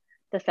out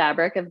the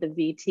fabric of the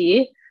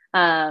VT,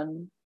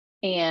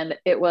 and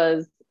it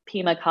was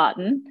Pima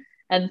cotton.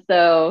 And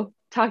so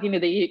talking to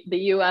the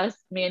US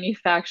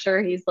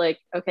manufacturer, he's like,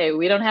 okay,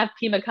 we don't have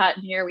Pima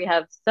cotton here. We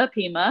have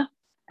Pima.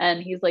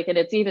 And he's like, and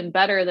it's even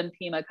better than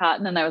Pima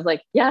cotton. And I was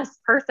like, yes,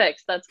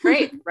 perfect. That's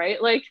great.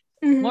 Right. Like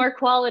more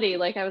quality.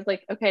 Like I was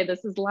like, okay,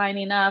 this is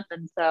lining up.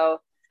 And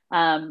so,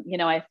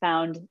 I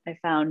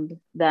found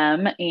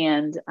them,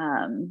 and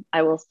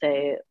I will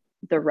say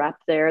the rep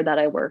there that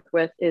I work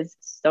with is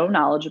so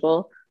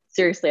knowledgeable.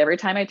 Seriously, every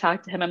time I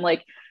talk to him, I'm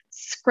like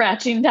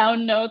scratching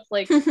down notes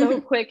like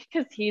so quick,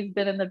 because he's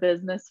been in the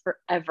business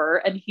forever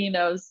and he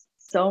knows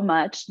so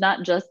much,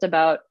 not just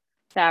about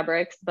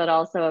fabrics, but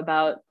also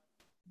about,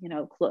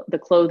 the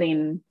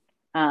clothing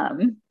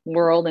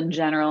world in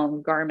general,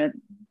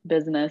 garment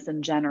business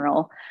in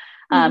general.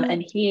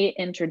 And he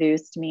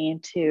introduced me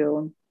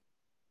to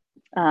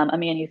a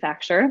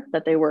manufacturer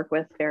that they work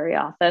with very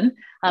often.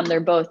 They're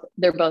both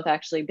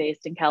actually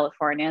based in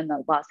California in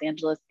the Los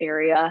Angeles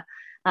area.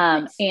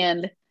 Nice.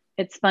 And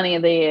it's funny,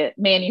 the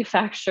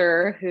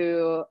manufacturer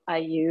who I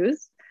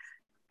use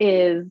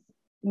is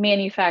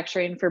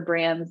manufacturing for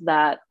brands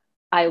that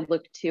I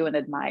look to and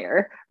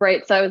admire.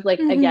 Right. So I was like,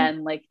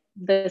 again, like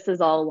this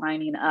is all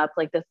lining up.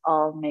 Like this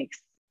all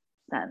makes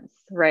sense,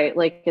 right?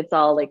 Like it's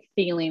all like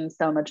feeling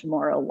so much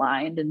more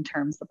aligned in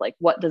terms of like,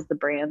 what does the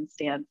brand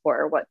stand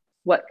for?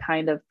 What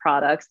kind of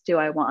products do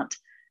I want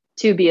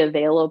to be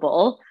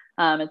available?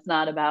 It's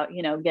not about,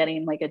 you know,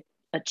 getting like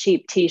a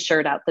cheap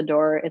t-shirt out the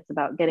door. It's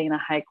about getting a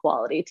high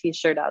quality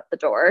t-shirt out the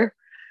door.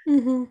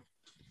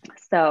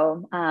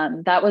 So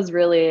that was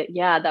really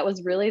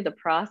the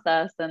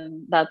process.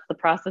 And that's the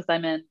process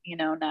I'm in, you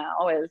know,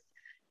 now is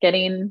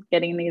getting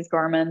these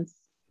garments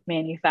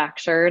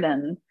manufactured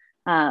and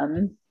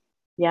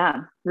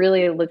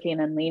really looking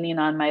and leaning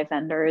on my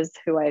vendors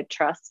who I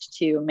trust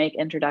to make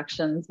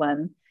introductions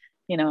when,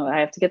 you know, I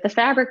have to get the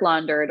fabric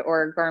laundered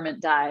or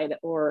garment dyed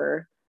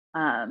or,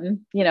 you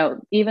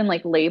know, even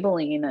like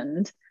labeling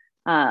and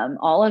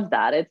all of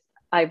that.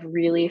 I've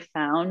really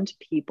found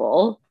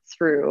people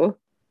through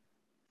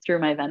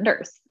my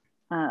vendors.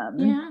 That's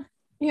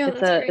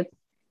great.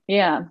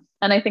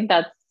 And I think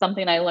that's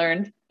something I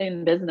learned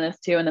in business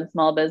too, and in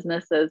small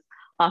businesses.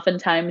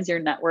 Oftentimes your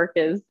network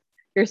is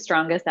your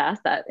strongest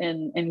asset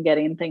in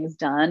getting things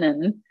done.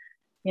 And,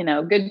 you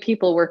know, good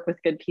people work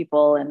with good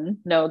people and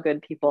know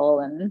good people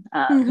and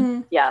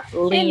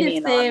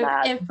leaning on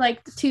that. If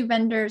like the two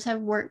vendors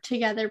have worked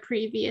together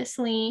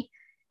previously,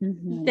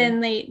 then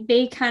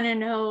they kind of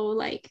know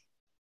like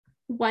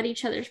what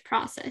each other's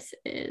process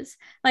is.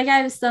 Like I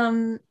have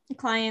some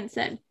clients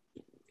that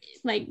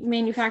like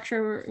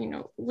manufacture, you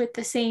know, with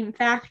the same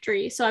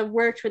factory. So I've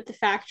worked with the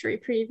factory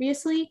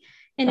previously,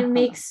 and it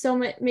makes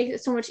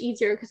it so much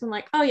easier because I'm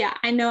like, oh yeah,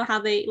 I know how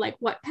they like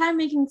what pattern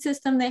making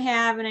system they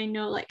have, and I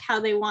know like how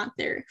they want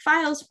their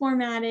files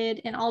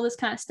formatted and all this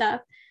kind of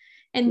stuff.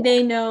 And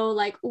they know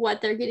like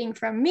what they're getting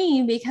from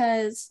me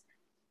because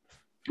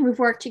we've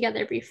worked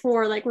together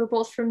before. Like we're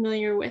both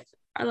familiar with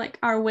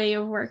our way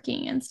of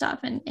working and stuff,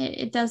 and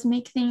it does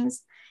make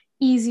things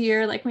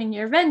easier. Like when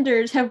your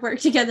vendors have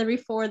worked together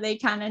before, they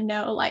kind of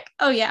know like,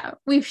 oh yeah,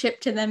 we've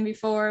shipped to them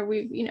before,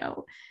 we've, you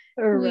know,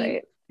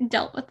 we've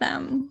dealt with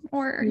them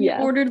or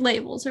ordered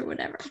labels or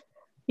whatever.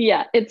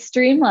 It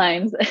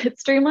streamlines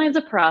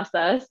a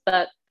process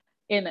that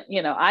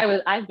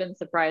I've been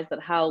surprised at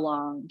how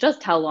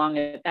long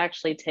it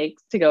actually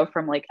takes to go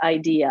from like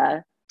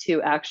idea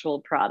to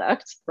actual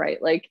product, right?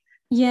 Like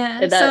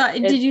so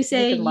did you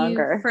say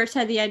you first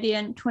had the idea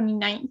in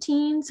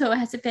 2019? So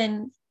has it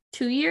been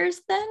 2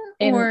 years then?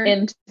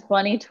 In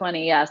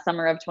 2020,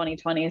 summer of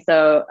 2020.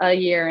 So a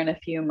year and a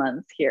few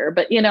months here.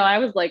 But you know, I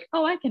was like,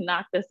 oh, I can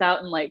knock this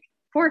out in like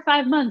 4 or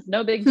 5 months,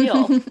 no big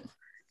deal.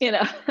 You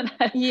know,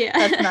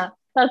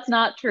 that's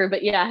not true.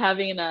 But yeah,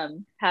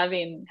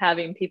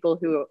 having people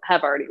who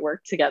have already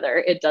worked together,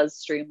 it does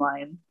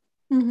streamline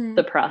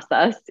the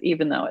process,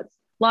 even though it's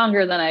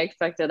longer than I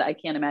expected. I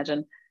can't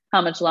imagine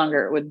how much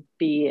longer it would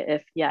be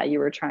if you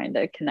were trying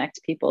to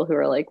connect people who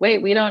are like,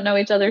 wait, we don't know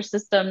each other's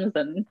systems.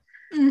 And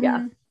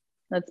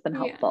that's been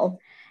helpful.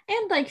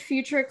 And like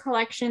future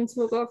collections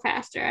will go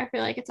faster. I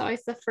feel like it's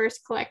always the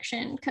first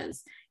collection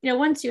because, you know,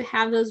 once you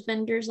have those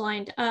vendors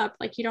lined up,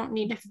 like you don't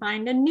need to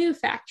find a new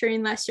factory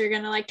unless you're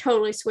going to like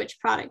totally switch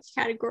product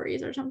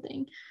categories or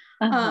something.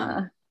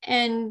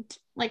 And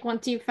like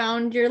once you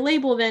found your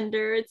label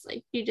vendor, it's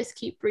like you just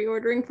keep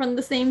reordering from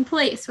the same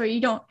place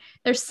where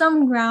there's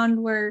some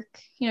groundwork,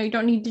 you know, you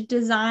don't need to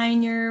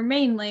design your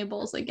main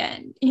labels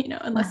again, you know,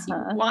 unless you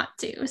want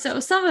to.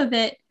 So some of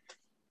it,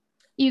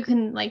 you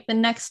can like the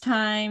next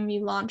time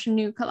you launch a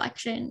new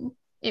collection,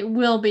 it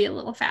will be a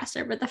little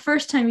faster. But the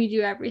first time you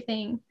do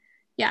everything,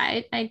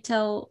 I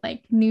tell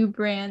like new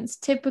brands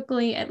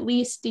typically at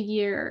least a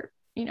year,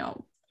 you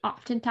know,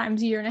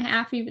 oftentimes a year and a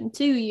half, even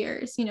 2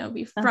 years, you know,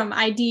 from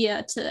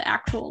idea to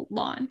actual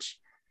launch.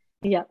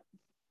 Yeah.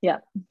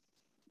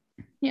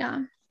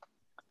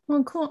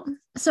 Well, cool.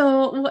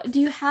 So what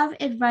do you have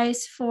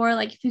advice for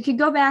like if you could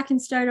go back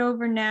and start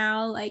over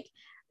now, like,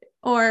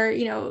 or,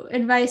 you know,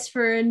 advice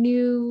for a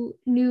new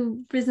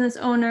business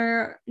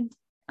owner,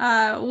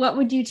 what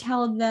would you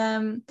tell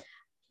them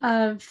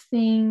of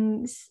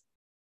things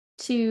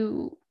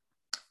to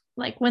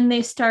like when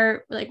they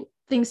start, like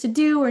things to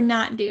do or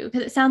not do?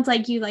 Because it sounds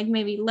like you like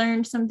maybe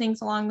learned some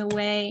things along the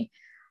way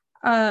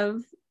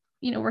of,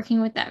 you know,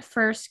 working with that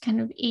first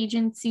kind of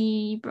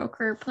agency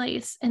broker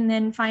place and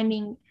then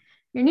finding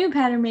your new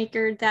pattern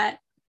maker that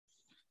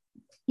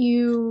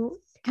you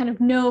kind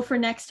of know for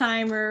next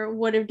time or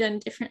would have done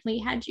differently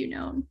had you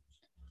known.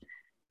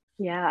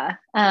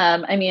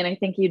 I mean, I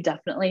think you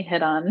definitely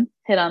hit on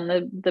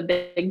the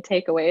big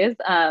takeaways.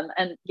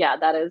 And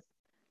that is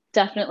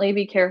definitely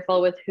be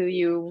careful with who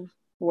you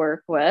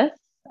work with.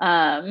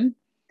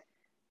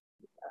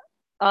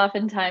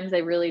 oftentimes I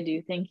really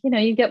do think,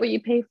 you get what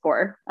you pay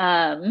for.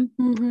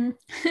 Mm-hmm.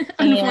 And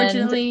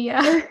Unfortunately,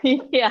 yeah.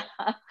 yeah.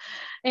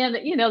 And,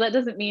 that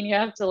doesn't mean you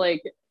have to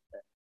like,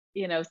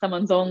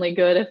 someone's only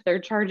good if they're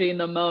charging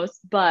the most,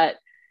 but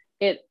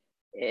it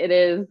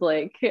is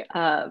like,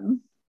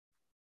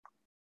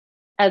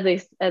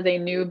 as a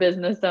new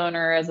business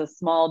owner, as a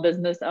small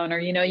business owner,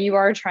 you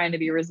are trying to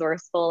be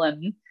resourceful,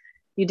 and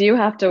you do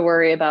have to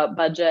worry about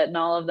budget and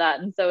all of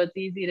that. And so it's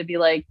easy to be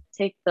like,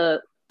 take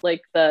the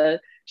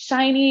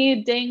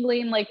shiny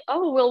dangling, like,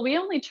 oh, well, we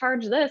only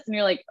charge this. And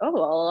you're like, oh,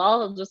 well,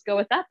 I'll just go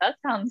with that. That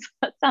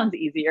sounds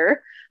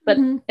easier. But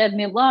Mm-hmm. in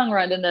the long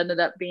run, it ended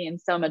up being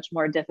so much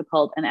more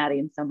difficult and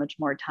adding so much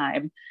more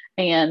time.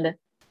 And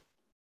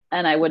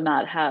I would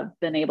not have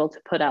been able to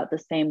put out the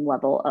same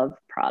level of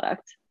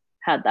product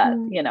had that,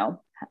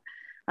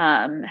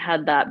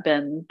 had that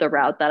been the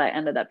route that I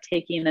ended up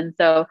taking. And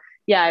so,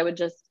 yeah,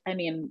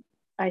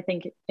 I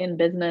think in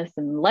business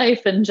and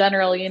life in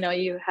general,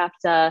 you have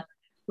to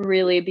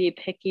really be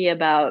picky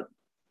about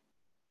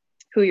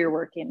who you're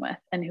working with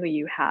and who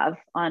you have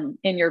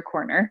in your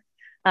corner.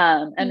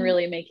 And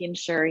really making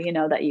sure,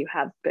 that you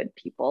have good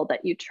people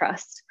that you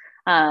trust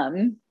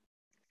from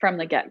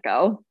the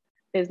get-go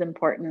is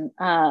important.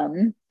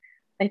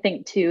 I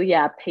think too,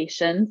 yeah,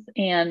 patience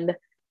and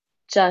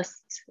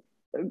just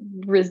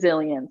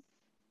resilience,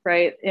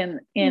 right?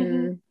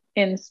 In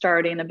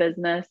starting a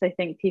business, I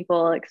think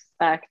people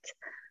expect,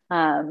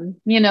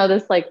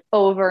 this like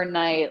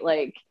overnight,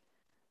 like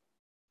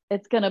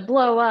it's going to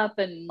blow up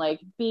and like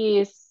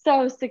be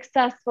so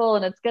successful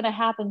and it's going to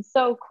happen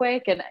so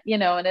quick. And,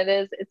 and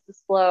it's a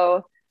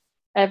slow,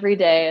 every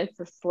day. It's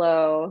a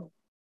slow,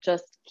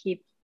 just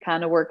keep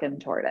kind of working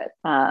toward it.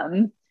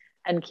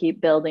 And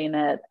keep building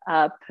it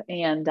up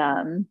and,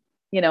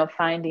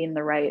 finding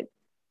the right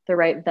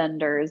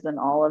vendors and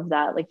all of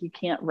that. Like you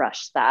can't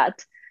rush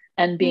that,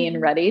 and being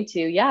ready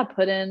to,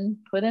 put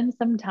in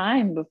some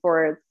time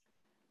before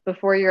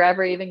you're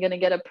ever even going to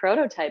get a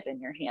prototype in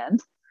your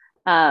hand.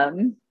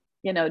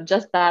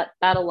 Just that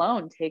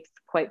alone takes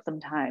quite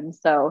some time.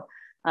 So,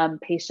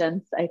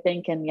 patience, I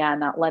think, and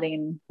not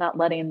letting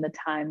the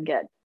time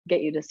get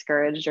you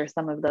discouraged, or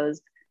some of those,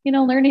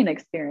 learning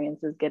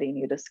experiences getting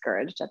you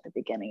discouraged at the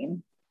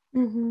beginning.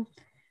 Mm-hmm.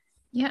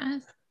 Yeah.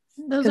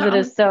 Those Because are it all.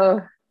 is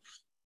so,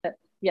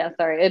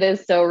 it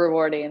is so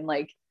rewarding.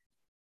 Like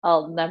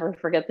I'll never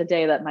forget the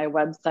day that my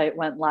website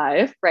went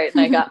live, right?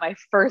 And I got my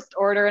first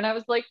order and I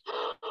was like,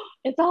 oh,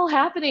 it's all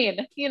happening,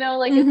 like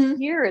it's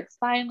here, it's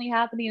finally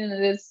happening. And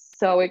it is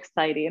so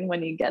exciting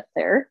when you get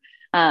there.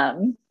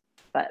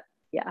 But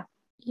yeah.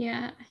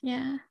 Yeah.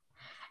 Yeah.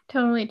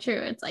 Totally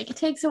true. It's like, it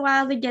takes a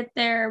while to get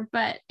there,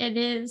 but it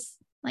is,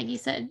 like you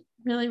said,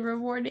 really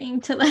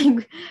rewarding to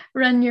like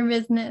run your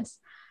business.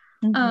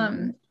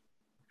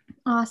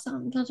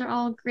 Awesome. Those are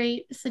all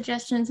great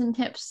suggestions and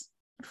tips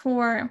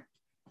for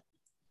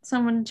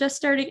someone just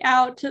starting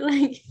out to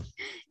like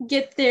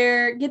get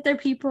their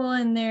people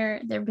and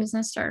their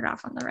business started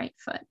off on the right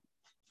foot.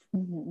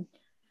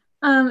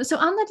 So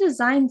on the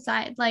design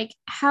side, like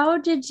how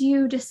did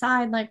you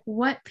decide like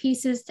what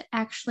pieces to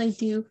actually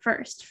do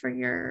first for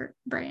your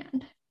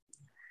brand?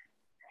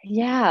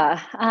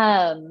 Yeah.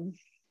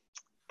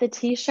 The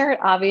t-shirt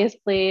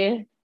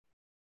obviously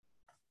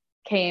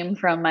came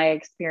from my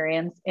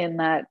experience in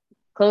that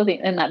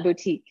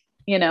boutique,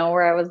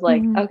 where I was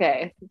like,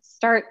 okay,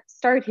 start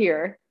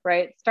here,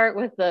 right? Start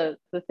with the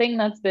thing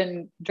that's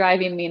been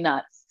driving me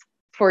nuts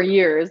for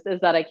years,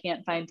 is that I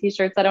can't find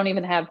t-shirts. I don't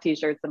even have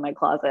t-shirts in my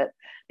closet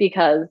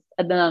because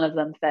none of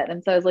them fit.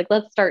 And so I was like,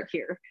 let's start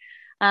here.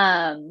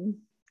 And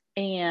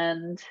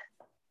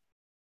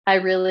I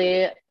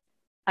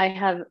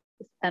have,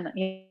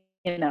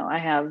 I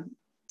have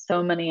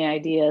so many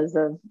ideas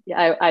of,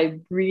 I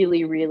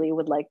really, really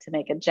would like to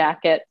make a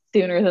jacket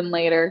sooner than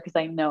later, because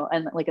I know,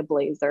 and like a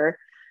blazer,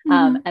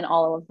 and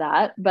all of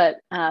that, but,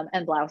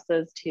 and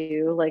blouses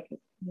too, like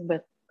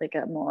with like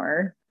a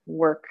more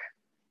work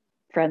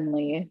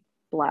friendly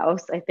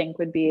blouse, I think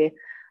would be,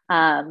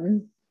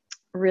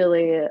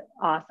 really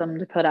awesome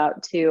to put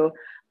out too.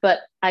 But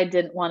I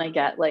didn't want to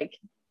get like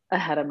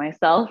ahead of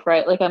myself,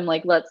 right? Like I'm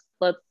like, let's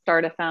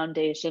start a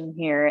foundation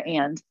here.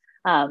 And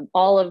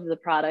all of the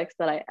products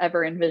that I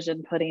ever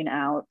envisioned putting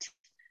out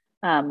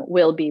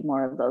will be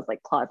more of those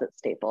like closet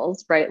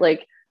staples, right?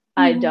 Like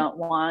I don't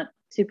want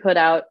to put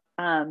out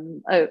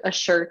a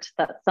shirt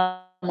that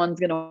someone's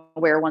going to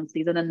wear one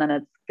season and then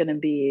it's going to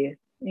be,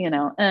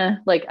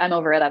 like I'm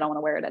over it. I don't want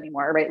to wear it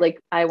anymore, right?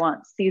 Like I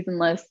want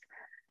seasonless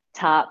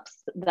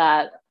tops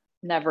that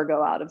never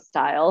go out of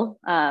style.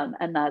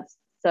 And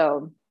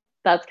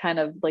that's kind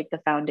of like the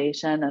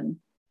foundation.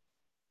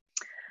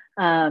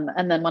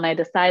 And then when I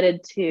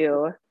decided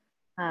to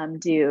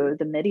do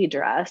the midi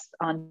dress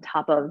on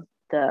top of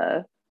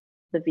the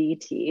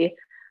VT,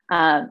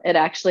 it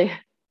actually,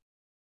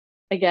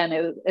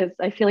 again,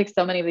 I feel like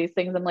so many of these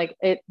things, I'm like,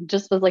 it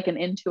just was like an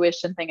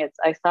intuition thing.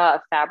 I saw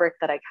a fabric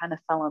that I kind of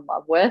fell in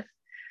love with.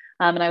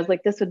 And I was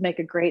like, this would make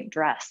a great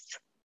dress.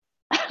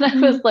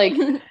 And I was like,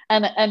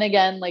 and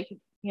again, like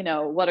you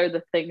know, what are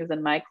the things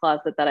in my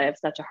closet that I have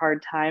such a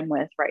hard time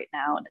with right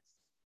now? And it's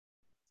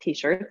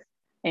t-shirts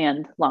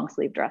and long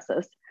sleeve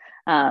dresses.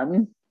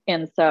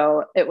 And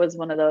so it was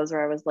one of those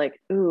where I was like,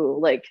 ooh,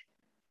 like,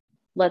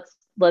 let's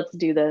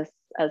do this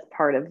as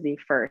part of the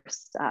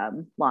first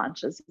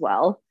launch as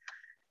well.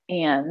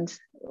 And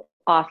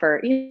offer,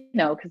 you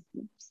know, because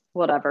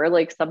whatever,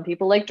 like some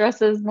people like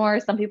dresses more,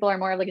 some people are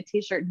more like a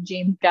t-shirt and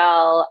jeans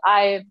gal.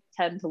 I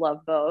tend to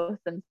love both.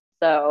 And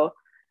so,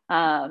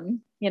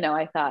 you know,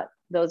 I thought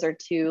those are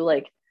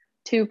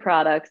two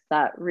products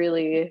that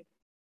really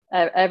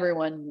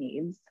everyone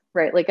needs,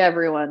 right? Like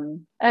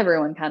everyone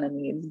kind of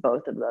needs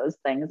both of those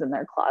things in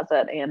their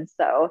closet. And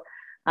so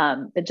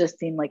it just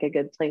seemed like a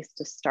good place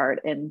to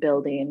start in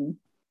building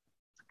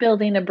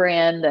a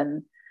brand,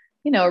 and,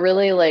 you know,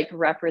 really like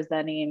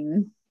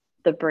representing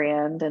the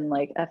brand and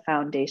like a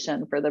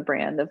foundation for the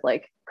brand of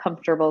like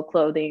comfortable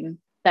clothing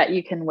that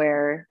you can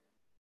wear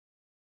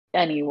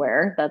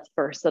anywhere, that's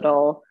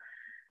versatile,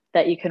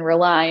 that you can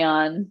rely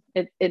on.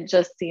 It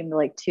just seemed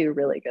like two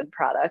really good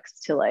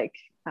products to like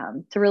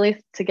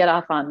to get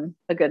off on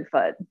a good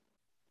foot.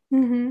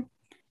 Mm-hmm.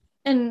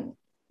 And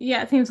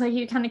yeah, it seems like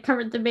you kind of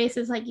covered the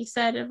bases, like you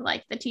said, of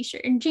like the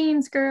t-shirt and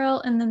jeans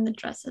girl and then the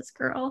dresses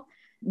girl,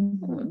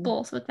 Mm-hmm.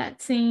 both with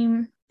that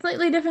same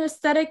slightly different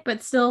aesthetic,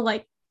 but still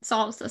like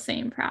solves the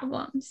same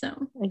problem.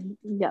 So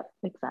Yep,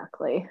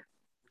 exactly.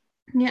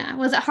 yeah,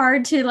 was it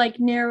hard to like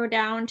narrow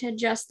down to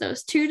just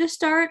those two to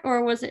start,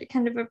 or was it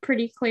kind of a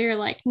pretty clear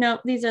like,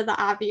 nope, these are the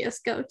obvious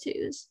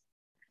go-tos?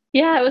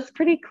 Yeah, it was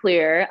pretty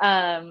clear.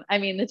 I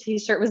mean, the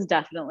t-shirt was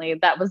definitely,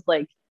 that was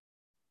like,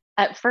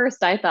 at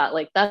first I thought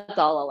like that's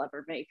all I'll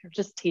ever make,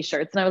 just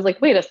t-shirts. And I was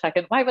like, wait a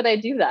second, why would I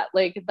do that?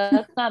 Like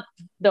that's not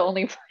the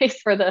only place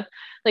for the,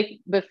 like,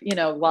 with, you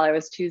know, while I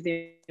was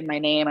choosing my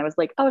name, I was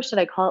like, oh, should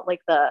I call it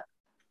like the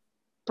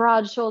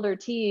broad shoulder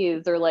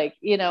tees, or like,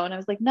 you know, and I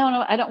was like, no,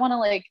 I don't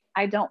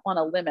want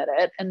to limit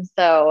it. And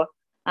so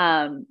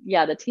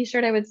yeah, the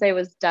t-shirt I would say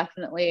was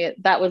definitely,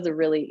 that was a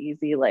really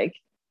easy, like,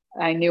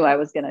 I knew I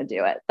was going to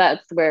do it.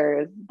 That's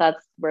where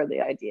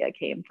the idea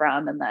came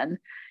from. And then,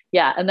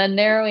 yeah. And then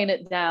narrowing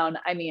it down,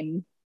 I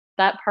mean,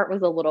 that part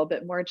was a little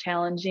bit more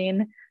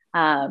challenging.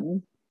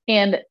 And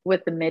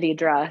with the midi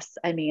dress,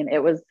 I mean, it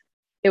was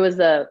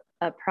a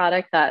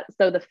product that,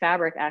 so the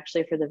fabric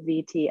actually for the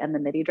VT and the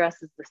midi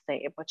dress is the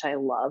same, which I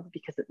love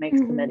because it makes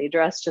the Mm-hmm. midi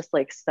dress just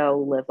like so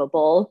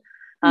livable,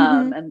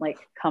 Mm-hmm. and like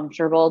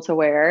comfortable to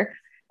wear.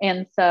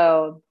 And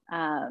so,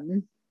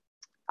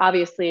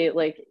 obviously,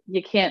 like,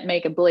 you can't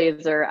make a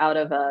blazer out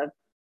of a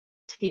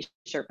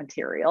t-shirt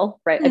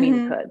material, right? I mean, you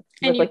Mm-hmm. could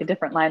And with like a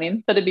different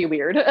lining, but it'd be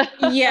weird.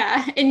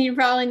 yeah, and you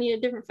probably need a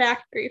different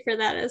factory for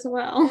that as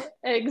well.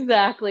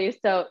 Exactly.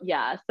 So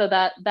yeah, so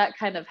that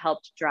kind of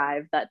helped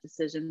drive that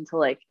decision to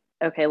like,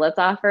 okay, let's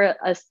offer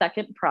a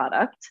second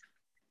product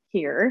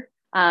here,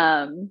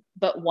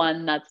 but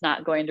one that's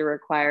not going to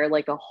require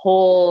like a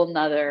whole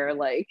nother,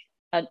 like,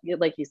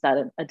 like you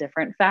said, a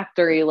different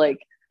factory, like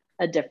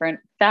a different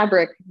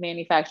fabric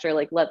manufacturer.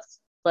 Like, let's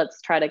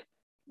try to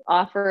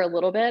offer a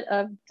little bit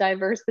of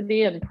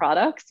diversity in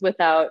products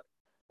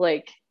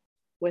like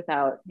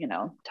without, you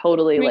know,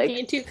 totally Making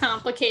like, it too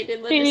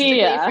complicated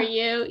logistically for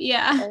yeah, you.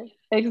 Yeah.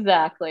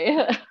 exactly.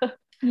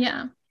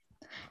 Yeah.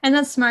 And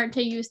that's smart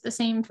to use the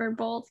same for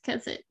both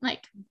because it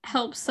like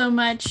helps so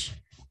much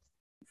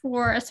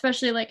for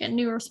especially like a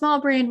newer small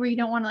brand where you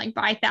don't want to like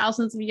buy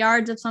thousands of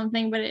yards of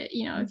something, but it,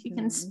 you know, if you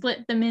can Mhm.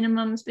 split the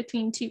minimums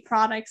between two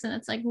products and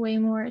it's like way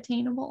more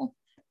attainable.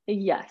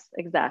 Yes,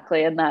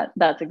 exactly. And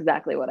that's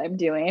exactly what I'm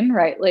doing,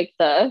 right? Like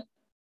the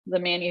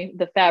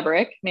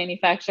fabric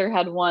manufacturer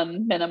had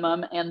one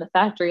minimum and the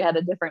factory had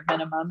a different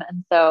minimum.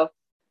 And so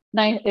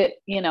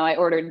you know, I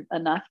ordered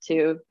enough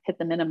to hit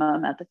the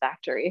minimum at the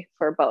factory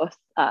for both,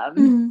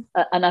 Mm,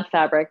 enough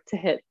fabric to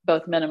hit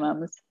both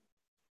minimums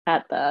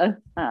at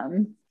the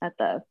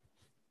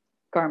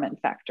garment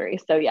factory.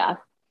 So yeah.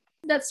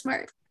 that's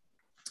smart.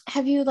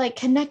 Have you like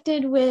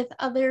connected with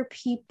other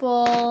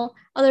people,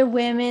 other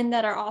women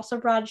that are also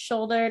broad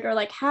shouldered, or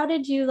like how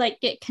did you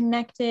like get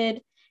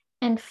connected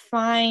and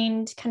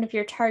find kind of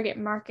your target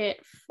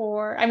market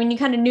for? I mean, you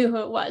kind of knew who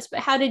it was,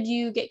 but how did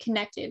you get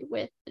connected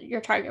with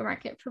your target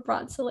market for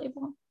broad to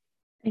label?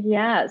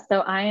 Yeah, so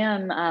I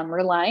am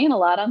relying a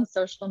lot on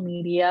social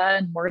media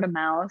and word of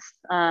mouth.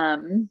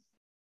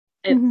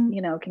 It's, Mm-hmm.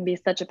 you know, can be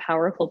such a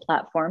powerful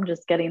platform,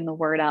 just getting the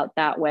word out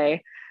that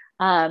way.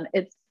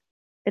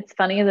 It's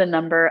funny the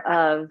number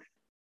of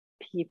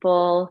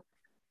people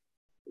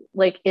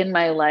like in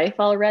my life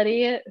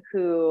already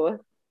who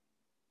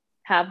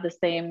have the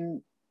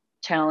same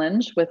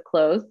challenge with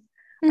clothes.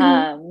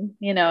 Mm-hmm.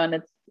 You know, and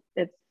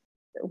it's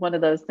one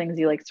of those things,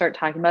 you like start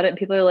talking about it and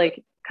people are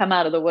like come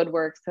out of the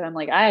woodwork. So I'm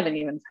like, I haven't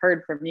even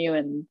heard from you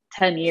in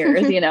 10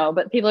 years, you know,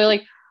 but people are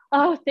like,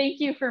 oh, thank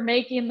you for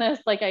making this.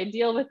 Like, I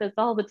deal with this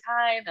all the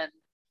time.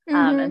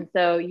 Mm-hmm. And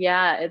so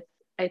yeah,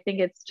 I think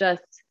it's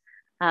just,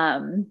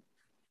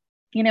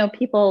 you know,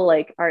 people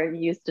like are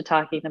used to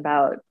talking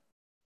about,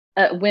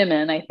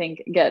 women, I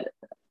think, get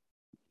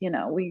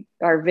we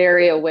are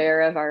very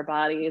aware of our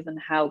bodies and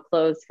how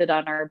clothes fit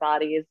on our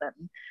bodies.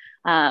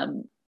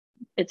 And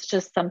it's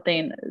just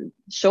something,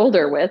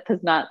 shoulder width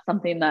is not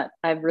something that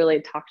I've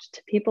really talked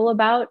to people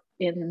about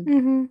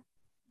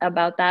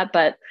about that.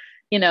 But,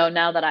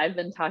 now that I've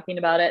been talking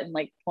about it and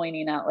like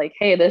pointing out like,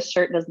 hey, this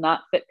shirt does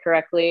not fit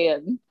correctly.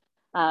 And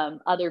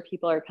other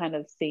people are kind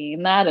of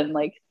seeing that and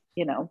like,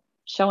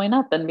 showing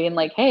up and being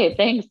like, hey,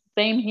 thanks.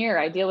 Same here.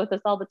 I deal with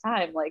this all the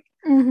time. Like,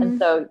 and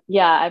so,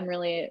 yeah, I'm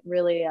really,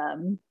 really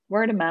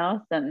word of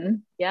mouth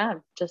and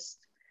just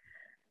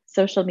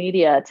social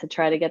media to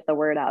try to get the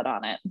word out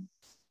on it.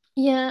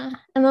 Yeah.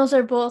 And those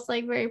are both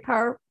like very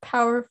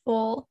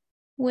powerful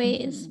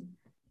ways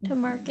to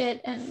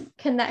market and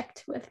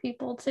connect with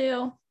people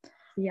too.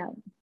 Yeah.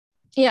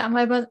 Yeah.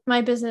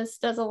 My business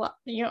does a lot,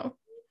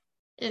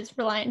 is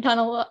reliant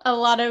on a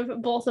lot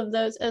of both of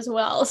those as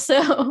well.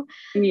 So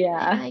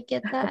I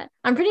get that.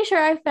 I'm pretty sure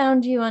I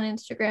found you on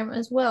Instagram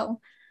as well.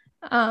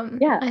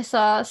 I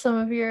saw some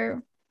of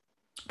your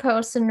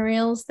posts and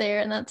reels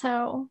there, and that's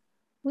how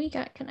we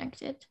got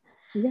connected.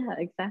 Yeah,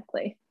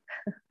 exactly.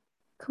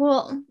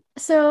 Cool.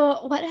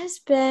 So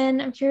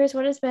I'm curious,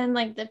 what has been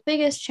like the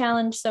biggest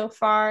challenge so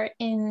far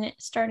in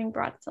starting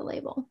Broad as a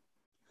label?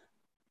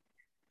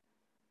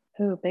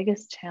 Oh,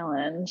 biggest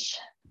challenge.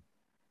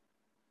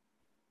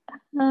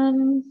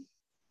 I'm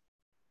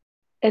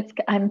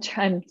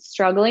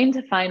struggling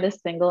to find a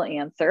single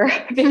answer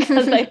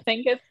because I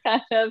think it's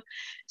kind of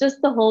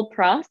just the whole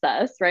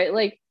process, right?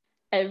 Like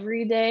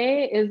every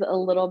day is a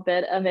little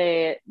bit of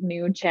a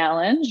new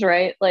challenge,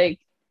 right? Like,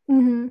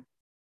 but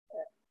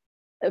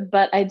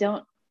I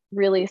don't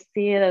really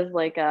see it as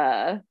like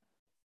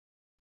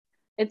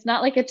it's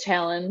not like a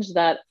challenge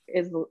that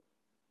is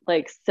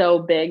like so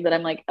big that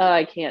I'm like, oh,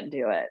 I can't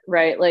do it,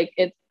 right? Like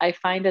I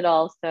find it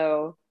all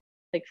so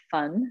like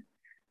fun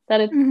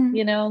that it's,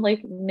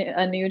 like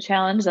a new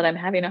challenge that I'm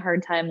having a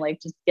hard time, like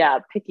just,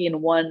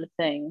 picking one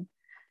thing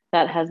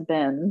that has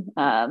been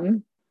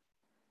the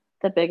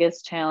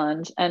biggest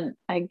challenge. And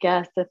I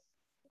guess if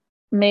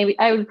maybe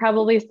I would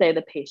probably say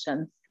the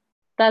patience.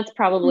 That's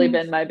probably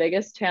been my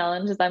biggest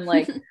challenge is I'm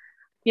like,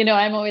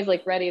 I'm always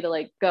like ready to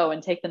like go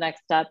and take the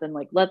next step and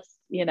like, let's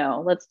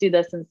do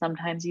this. And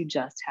sometimes you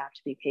just have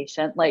to be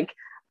patient. Like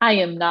I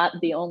am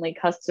not the only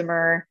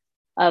customer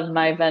of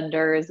my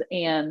vendors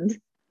and,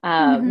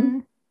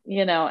 and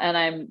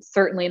I'm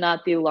certainly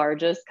not the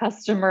largest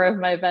customer of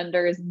my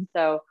vendors. And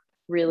so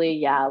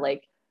really,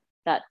 like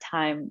that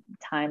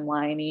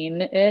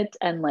timelining it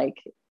and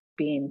like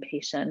being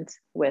patient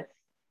with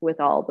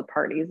all the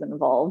parties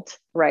involved.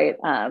 Right.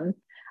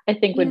 I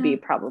think would be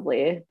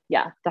probably,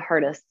 the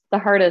hardest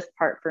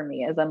part for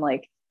me is I'm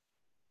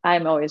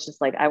always just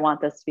like, I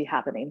want this to be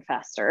happening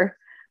faster.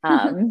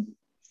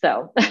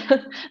 So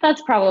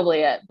that's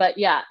probably it. But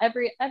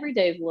every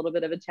day is a little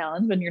bit of a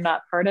challenge when you're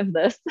not part of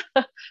this,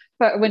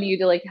 but when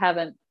you like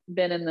haven't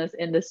been in this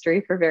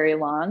industry for very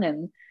long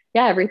and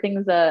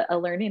everything's a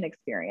learning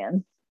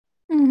experience.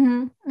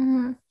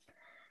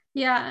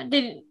 Yeah.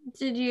 Did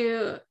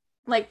you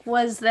like,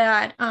 was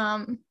that,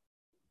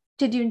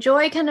 did you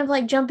enjoy kind of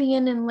like jumping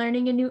in and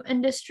learning a new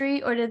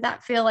industry, or did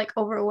that feel like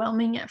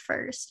overwhelming at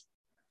first?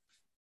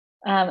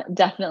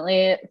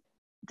 Definitely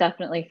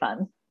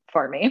fun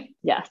for me.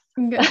 Yes.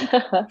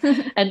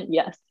 Good. And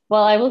yes.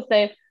 Well, I will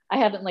say I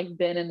haven't like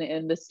been in the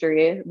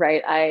industry,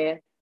 right? I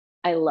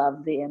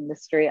love the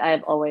industry.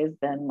 I've always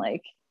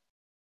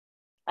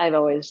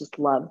just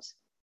loved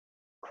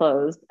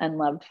clothes and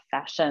loved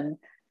fashion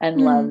and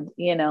loved,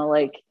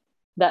 like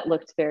that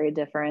looked very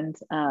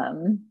different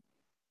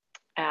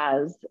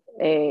as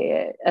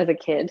a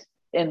kid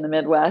in the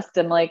Midwest.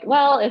 And like,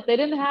 well, if they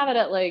didn't have it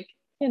at like,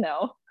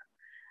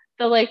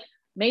 the like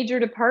major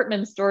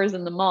department stores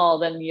in the mall,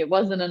 then it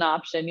wasn't an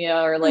option,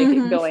 or like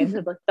going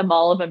to the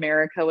Mall of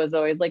America was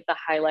always like the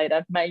highlight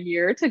of my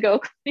year to go,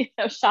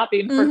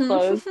 shopping for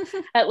clothes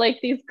at like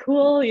these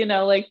cool,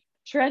 like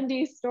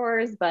trendy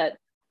stores. But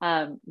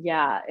I've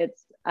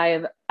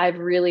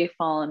really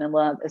fallen in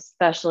love,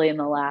 especially in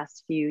the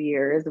last few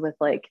years, with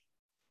like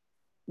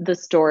the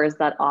stores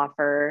that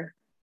offer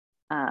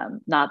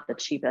not the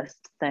cheapest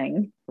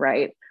thing,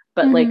 right?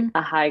 But like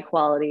a high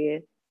quality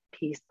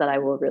piece that I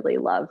will really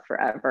love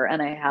forever.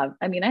 And I have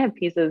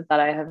pieces that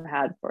I have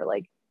had for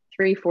like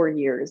 3-4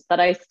 years that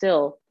I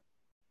still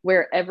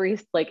wear every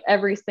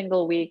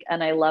single week,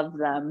 and I love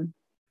them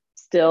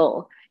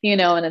still,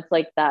 and it's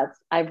like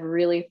I've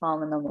really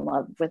fallen in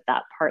love with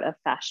that part of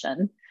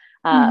fashion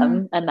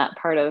and that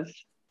part of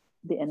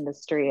the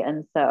industry.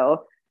 And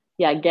so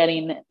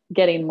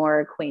getting more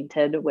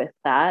acquainted with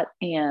that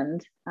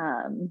and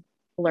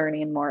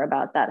learning more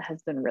about that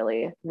has been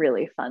really,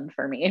 really fun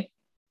for me.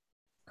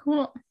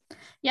 Cool.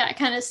 Yeah,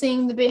 kind of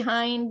seeing the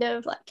behind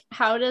of like,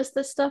 how does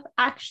this stuff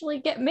actually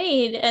get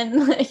made,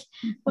 and like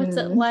what's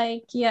it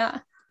like? Yeah,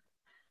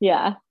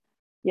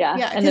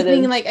 because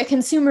being like a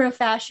consumer of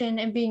fashion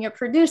and being a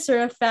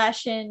producer of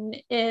fashion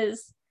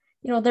is,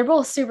 they're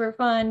both super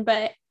fun,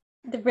 but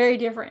they're very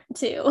different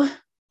too.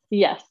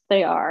 Yes,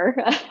 they are.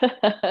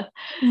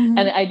 And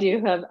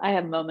Mm-hmm. I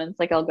have moments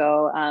like I'll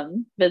go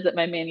visit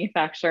my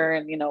manufacturer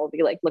and, we'll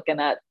be like looking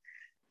at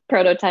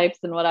prototypes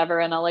and whatever.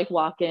 And I'll like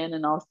walk in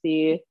and I'll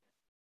see,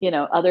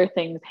 other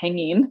things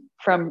hanging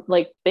from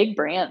like big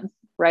brands,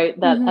 right?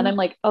 And Mm-hmm. I'm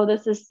like, oh,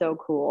 this is so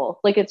cool.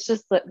 Like, it's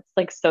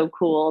like so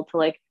cool to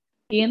like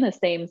be in the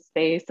same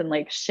space and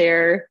like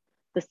share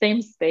the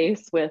same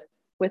space with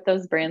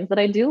those brands that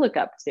I do look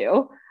up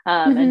to,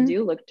 and Mm-hmm.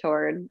 do look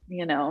toward,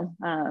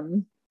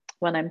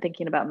 when I'm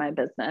thinking about my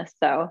business.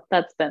 So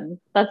that's been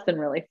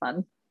really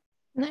fun.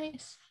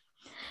 Nice.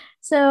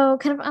 So,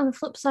 kind of on the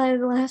flip side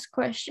of the last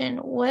question,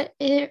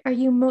 are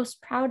you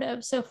most proud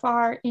of so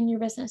far in your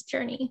business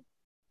journey?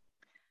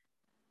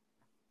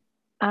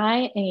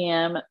 I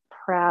am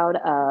proud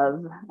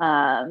of,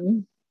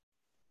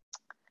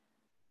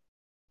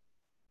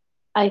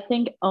 I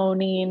think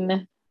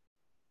owning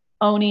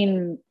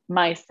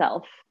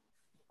myself,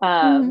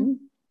 Mm-hmm.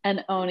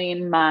 and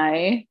owning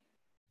my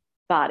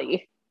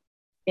body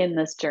in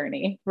this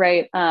journey,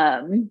 right?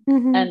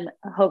 Mm-hmm. And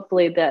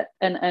hopefully that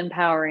and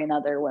empowering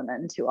other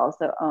women to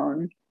also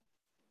own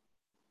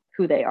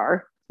who they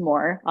are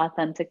more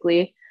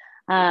authentically.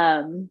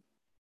 Um,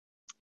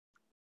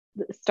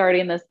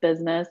 Starting this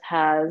business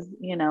has,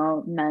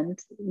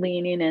 meant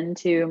leaning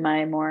into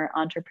my more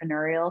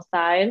entrepreneurial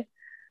side.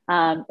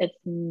 It's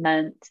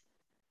meant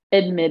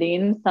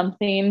admitting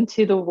something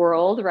to the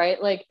world,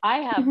 right? Like I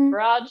have Mm-hmm.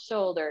 broad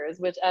shoulders,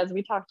 which, as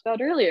we talked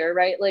about earlier,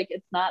 right? Like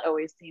it's not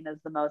always seen as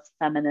the most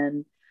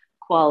feminine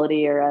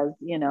quality or as,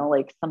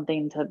 like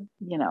something to,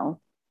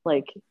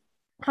 like,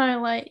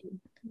 Highlight.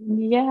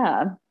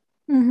 yeah.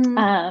 Mm-hmm.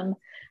 Um,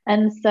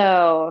 and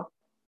so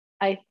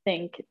I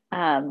think,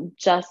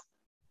 just,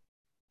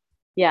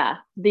 yeah,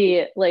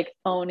 the like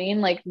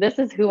owning, like, this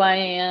is who I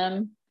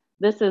am.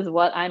 This is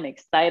what I'm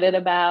excited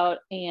about.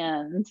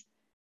 And,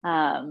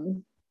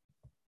 um,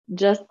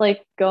 just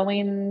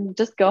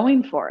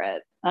going for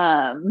it.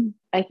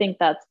 I think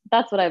that's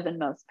what I've been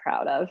most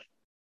proud of.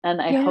 And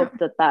I Yeah. hope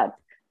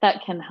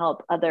that can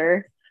help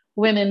other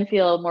women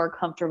feel more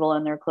comfortable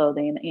in their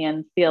clothing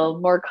and feel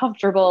more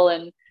comfortable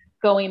in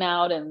going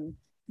out and,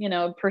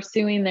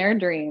 pursuing their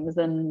dreams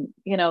and,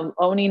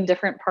 owning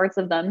different parts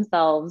of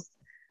themselves,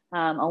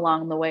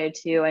 along the way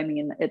too. I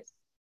mean,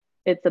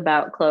 it's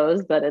about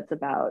clothes, but it's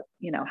about,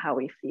 how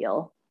we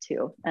feel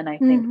too. And I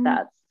think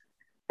Mm-hmm.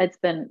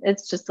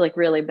 it's just like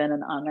really been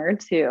an honor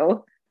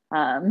to,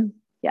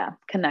 yeah,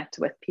 connect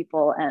with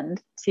people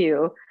and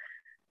to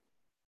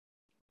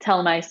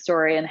tell my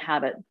story and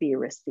have it be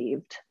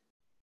received,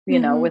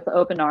 Mm-hmm. with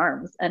open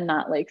arms and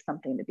not like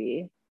something to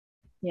be,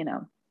 you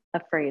know,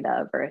 afraid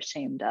of or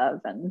ashamed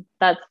of. And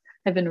I've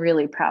been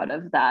really proud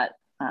of that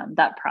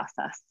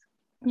process.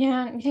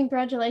 Yeah,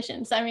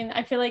 congratulations. I mean,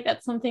 I feel like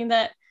that's something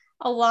that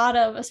a lot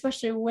of,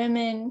 especially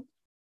women,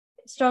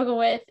 struggle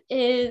with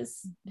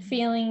is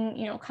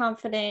feeling,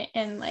 confident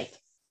and like,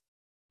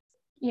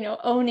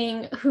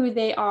 owning who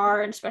they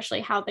are and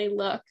especially how they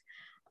look.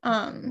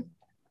 Um,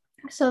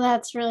 so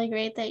that's really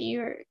great that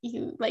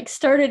you like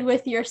started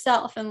with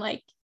yourself and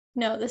like,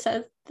 no, this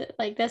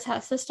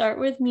has to start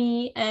with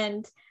me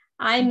and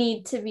I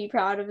need to be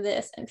proud of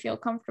this and feel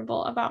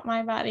comfortable about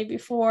my body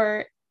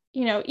before,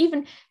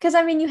 even because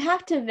I mean you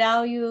have to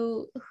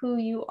value who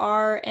you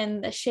are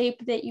and the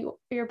shape that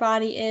your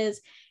body is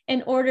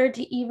in order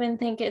to even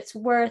think it's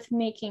worth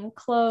making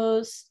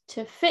clothes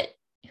to fit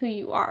who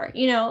you are.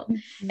 It's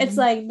Mm-hmm.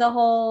 like the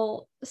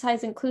whole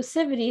size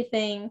inclusivity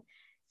thing,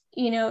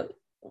 you know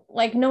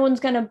like no one's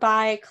gonna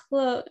buy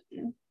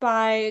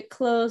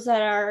clothes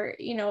that are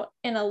in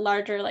a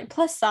larger like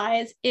plus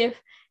size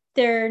if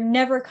they're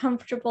never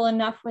comfortable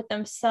enough with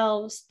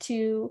themselves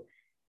to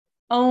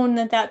own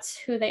that that's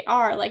who they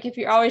are. Like if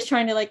you're always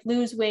trying to like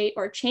lose weight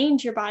or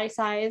change your body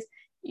size,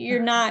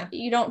 you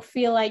don't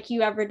feel like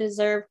you ever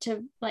deserve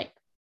to like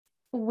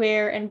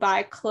wear and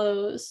buy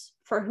clothes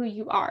for who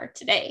you are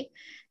today.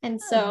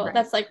 And so Right.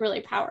 that's like really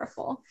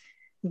powerful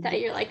that Yeah.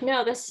 you're like,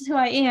 no, this is who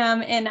I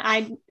am. And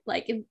I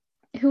like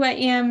who I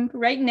am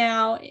right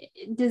now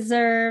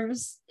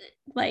deserves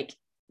like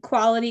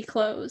quality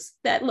clothes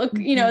that look,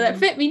 that Mm-hmm.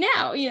 fit me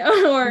now,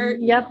 or,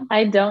 Yep.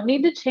 I don't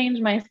need to change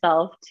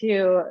myself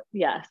to,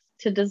 yes,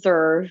 to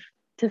deserve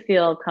to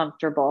feel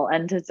comfortable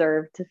and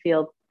deserve to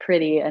feel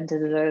pretty and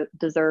to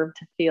deserve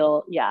to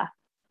feel, yeah,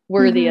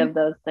 worthy mm-hmm. of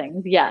those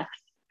things. Yes.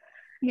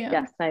 Yeah.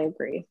 Yes, I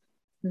agree.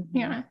 Hmm.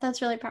 Yeah.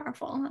 That's really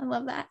powerful. I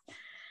love that.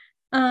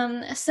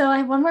 So I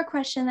have one more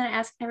question that I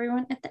ask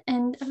everyone at the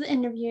end of the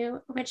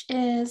interview, which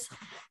is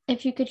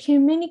if you could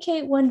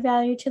communicate one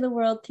value to the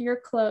world through your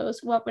clothes,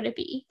 what would it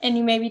be? And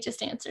you maybe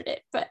just answered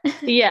it, but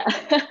Yeah.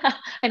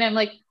 And I'm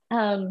like,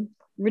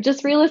 we're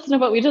just re-listen to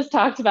what we just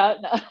talked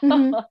about.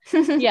 mm-hmm. No.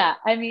 Yeah.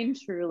 I mean,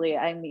 truly,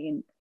 I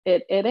mean,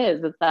 it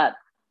is. It's that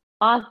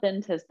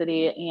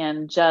authenticity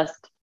and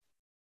just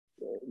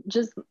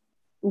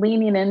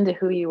leaning into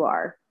who you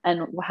are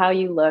and how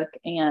you look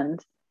and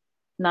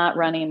not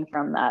running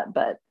from that,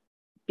 but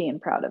being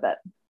proud of it.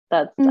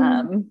 That's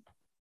Mm-hmm.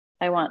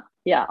 I want,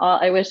 yeah,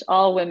 I wish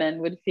all women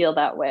would feel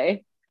that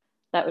way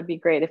that would be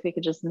great if we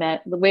could just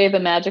wave a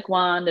magic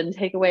wand and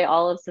take away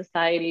all of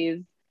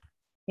society's,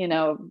 you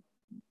know,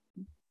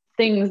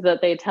 things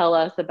that they tell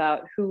us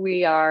about who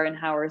we are and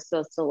how we're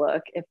supposed to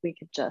look. If we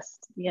could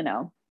just, you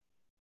know,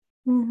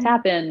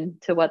 tap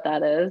into what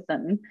that is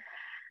and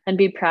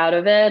be proud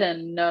of it,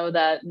 and know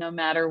that no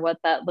matter what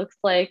that looks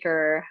like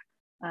or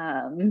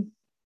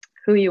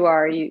who you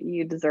are,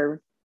 you deserve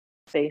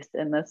space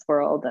in this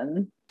world,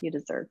 and you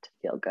deserve to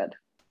feel good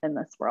in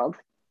this world.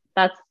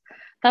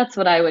 That's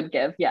what I would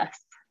give. Yes.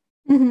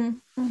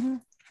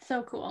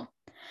 So cool.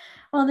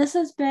 Well, this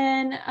has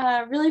been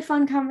a really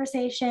fun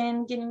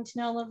conversation, getting to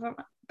know a little bit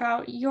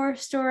about your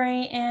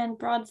story and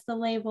Broad's the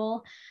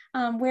Label.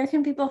 Where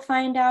can people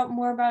find out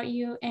more about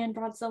you and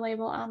Broad's the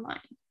Label online?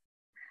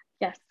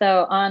 Yes,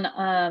 so on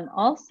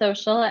all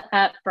social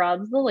at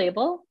Broad's the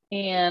Label,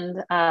 and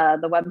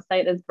the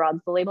website is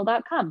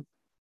broadsthelabel.com.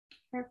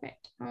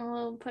 Perfect.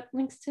 We'll put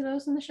links to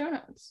those in the show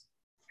notes.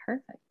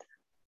 Perfect.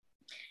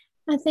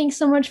 Thanks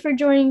so much for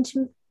joining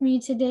me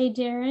today,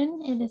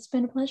 Daron. It has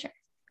been a pleasure.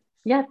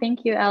 Yeah,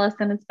 thank you,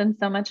 Allison. It's been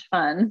so much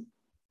fun.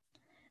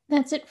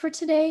 That's it for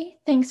today.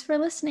 Thanks for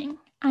listening.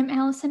 I'm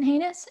Allison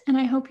Haynes, and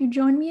I hope you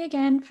join me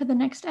again for the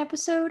next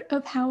episode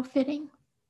of How Fitting.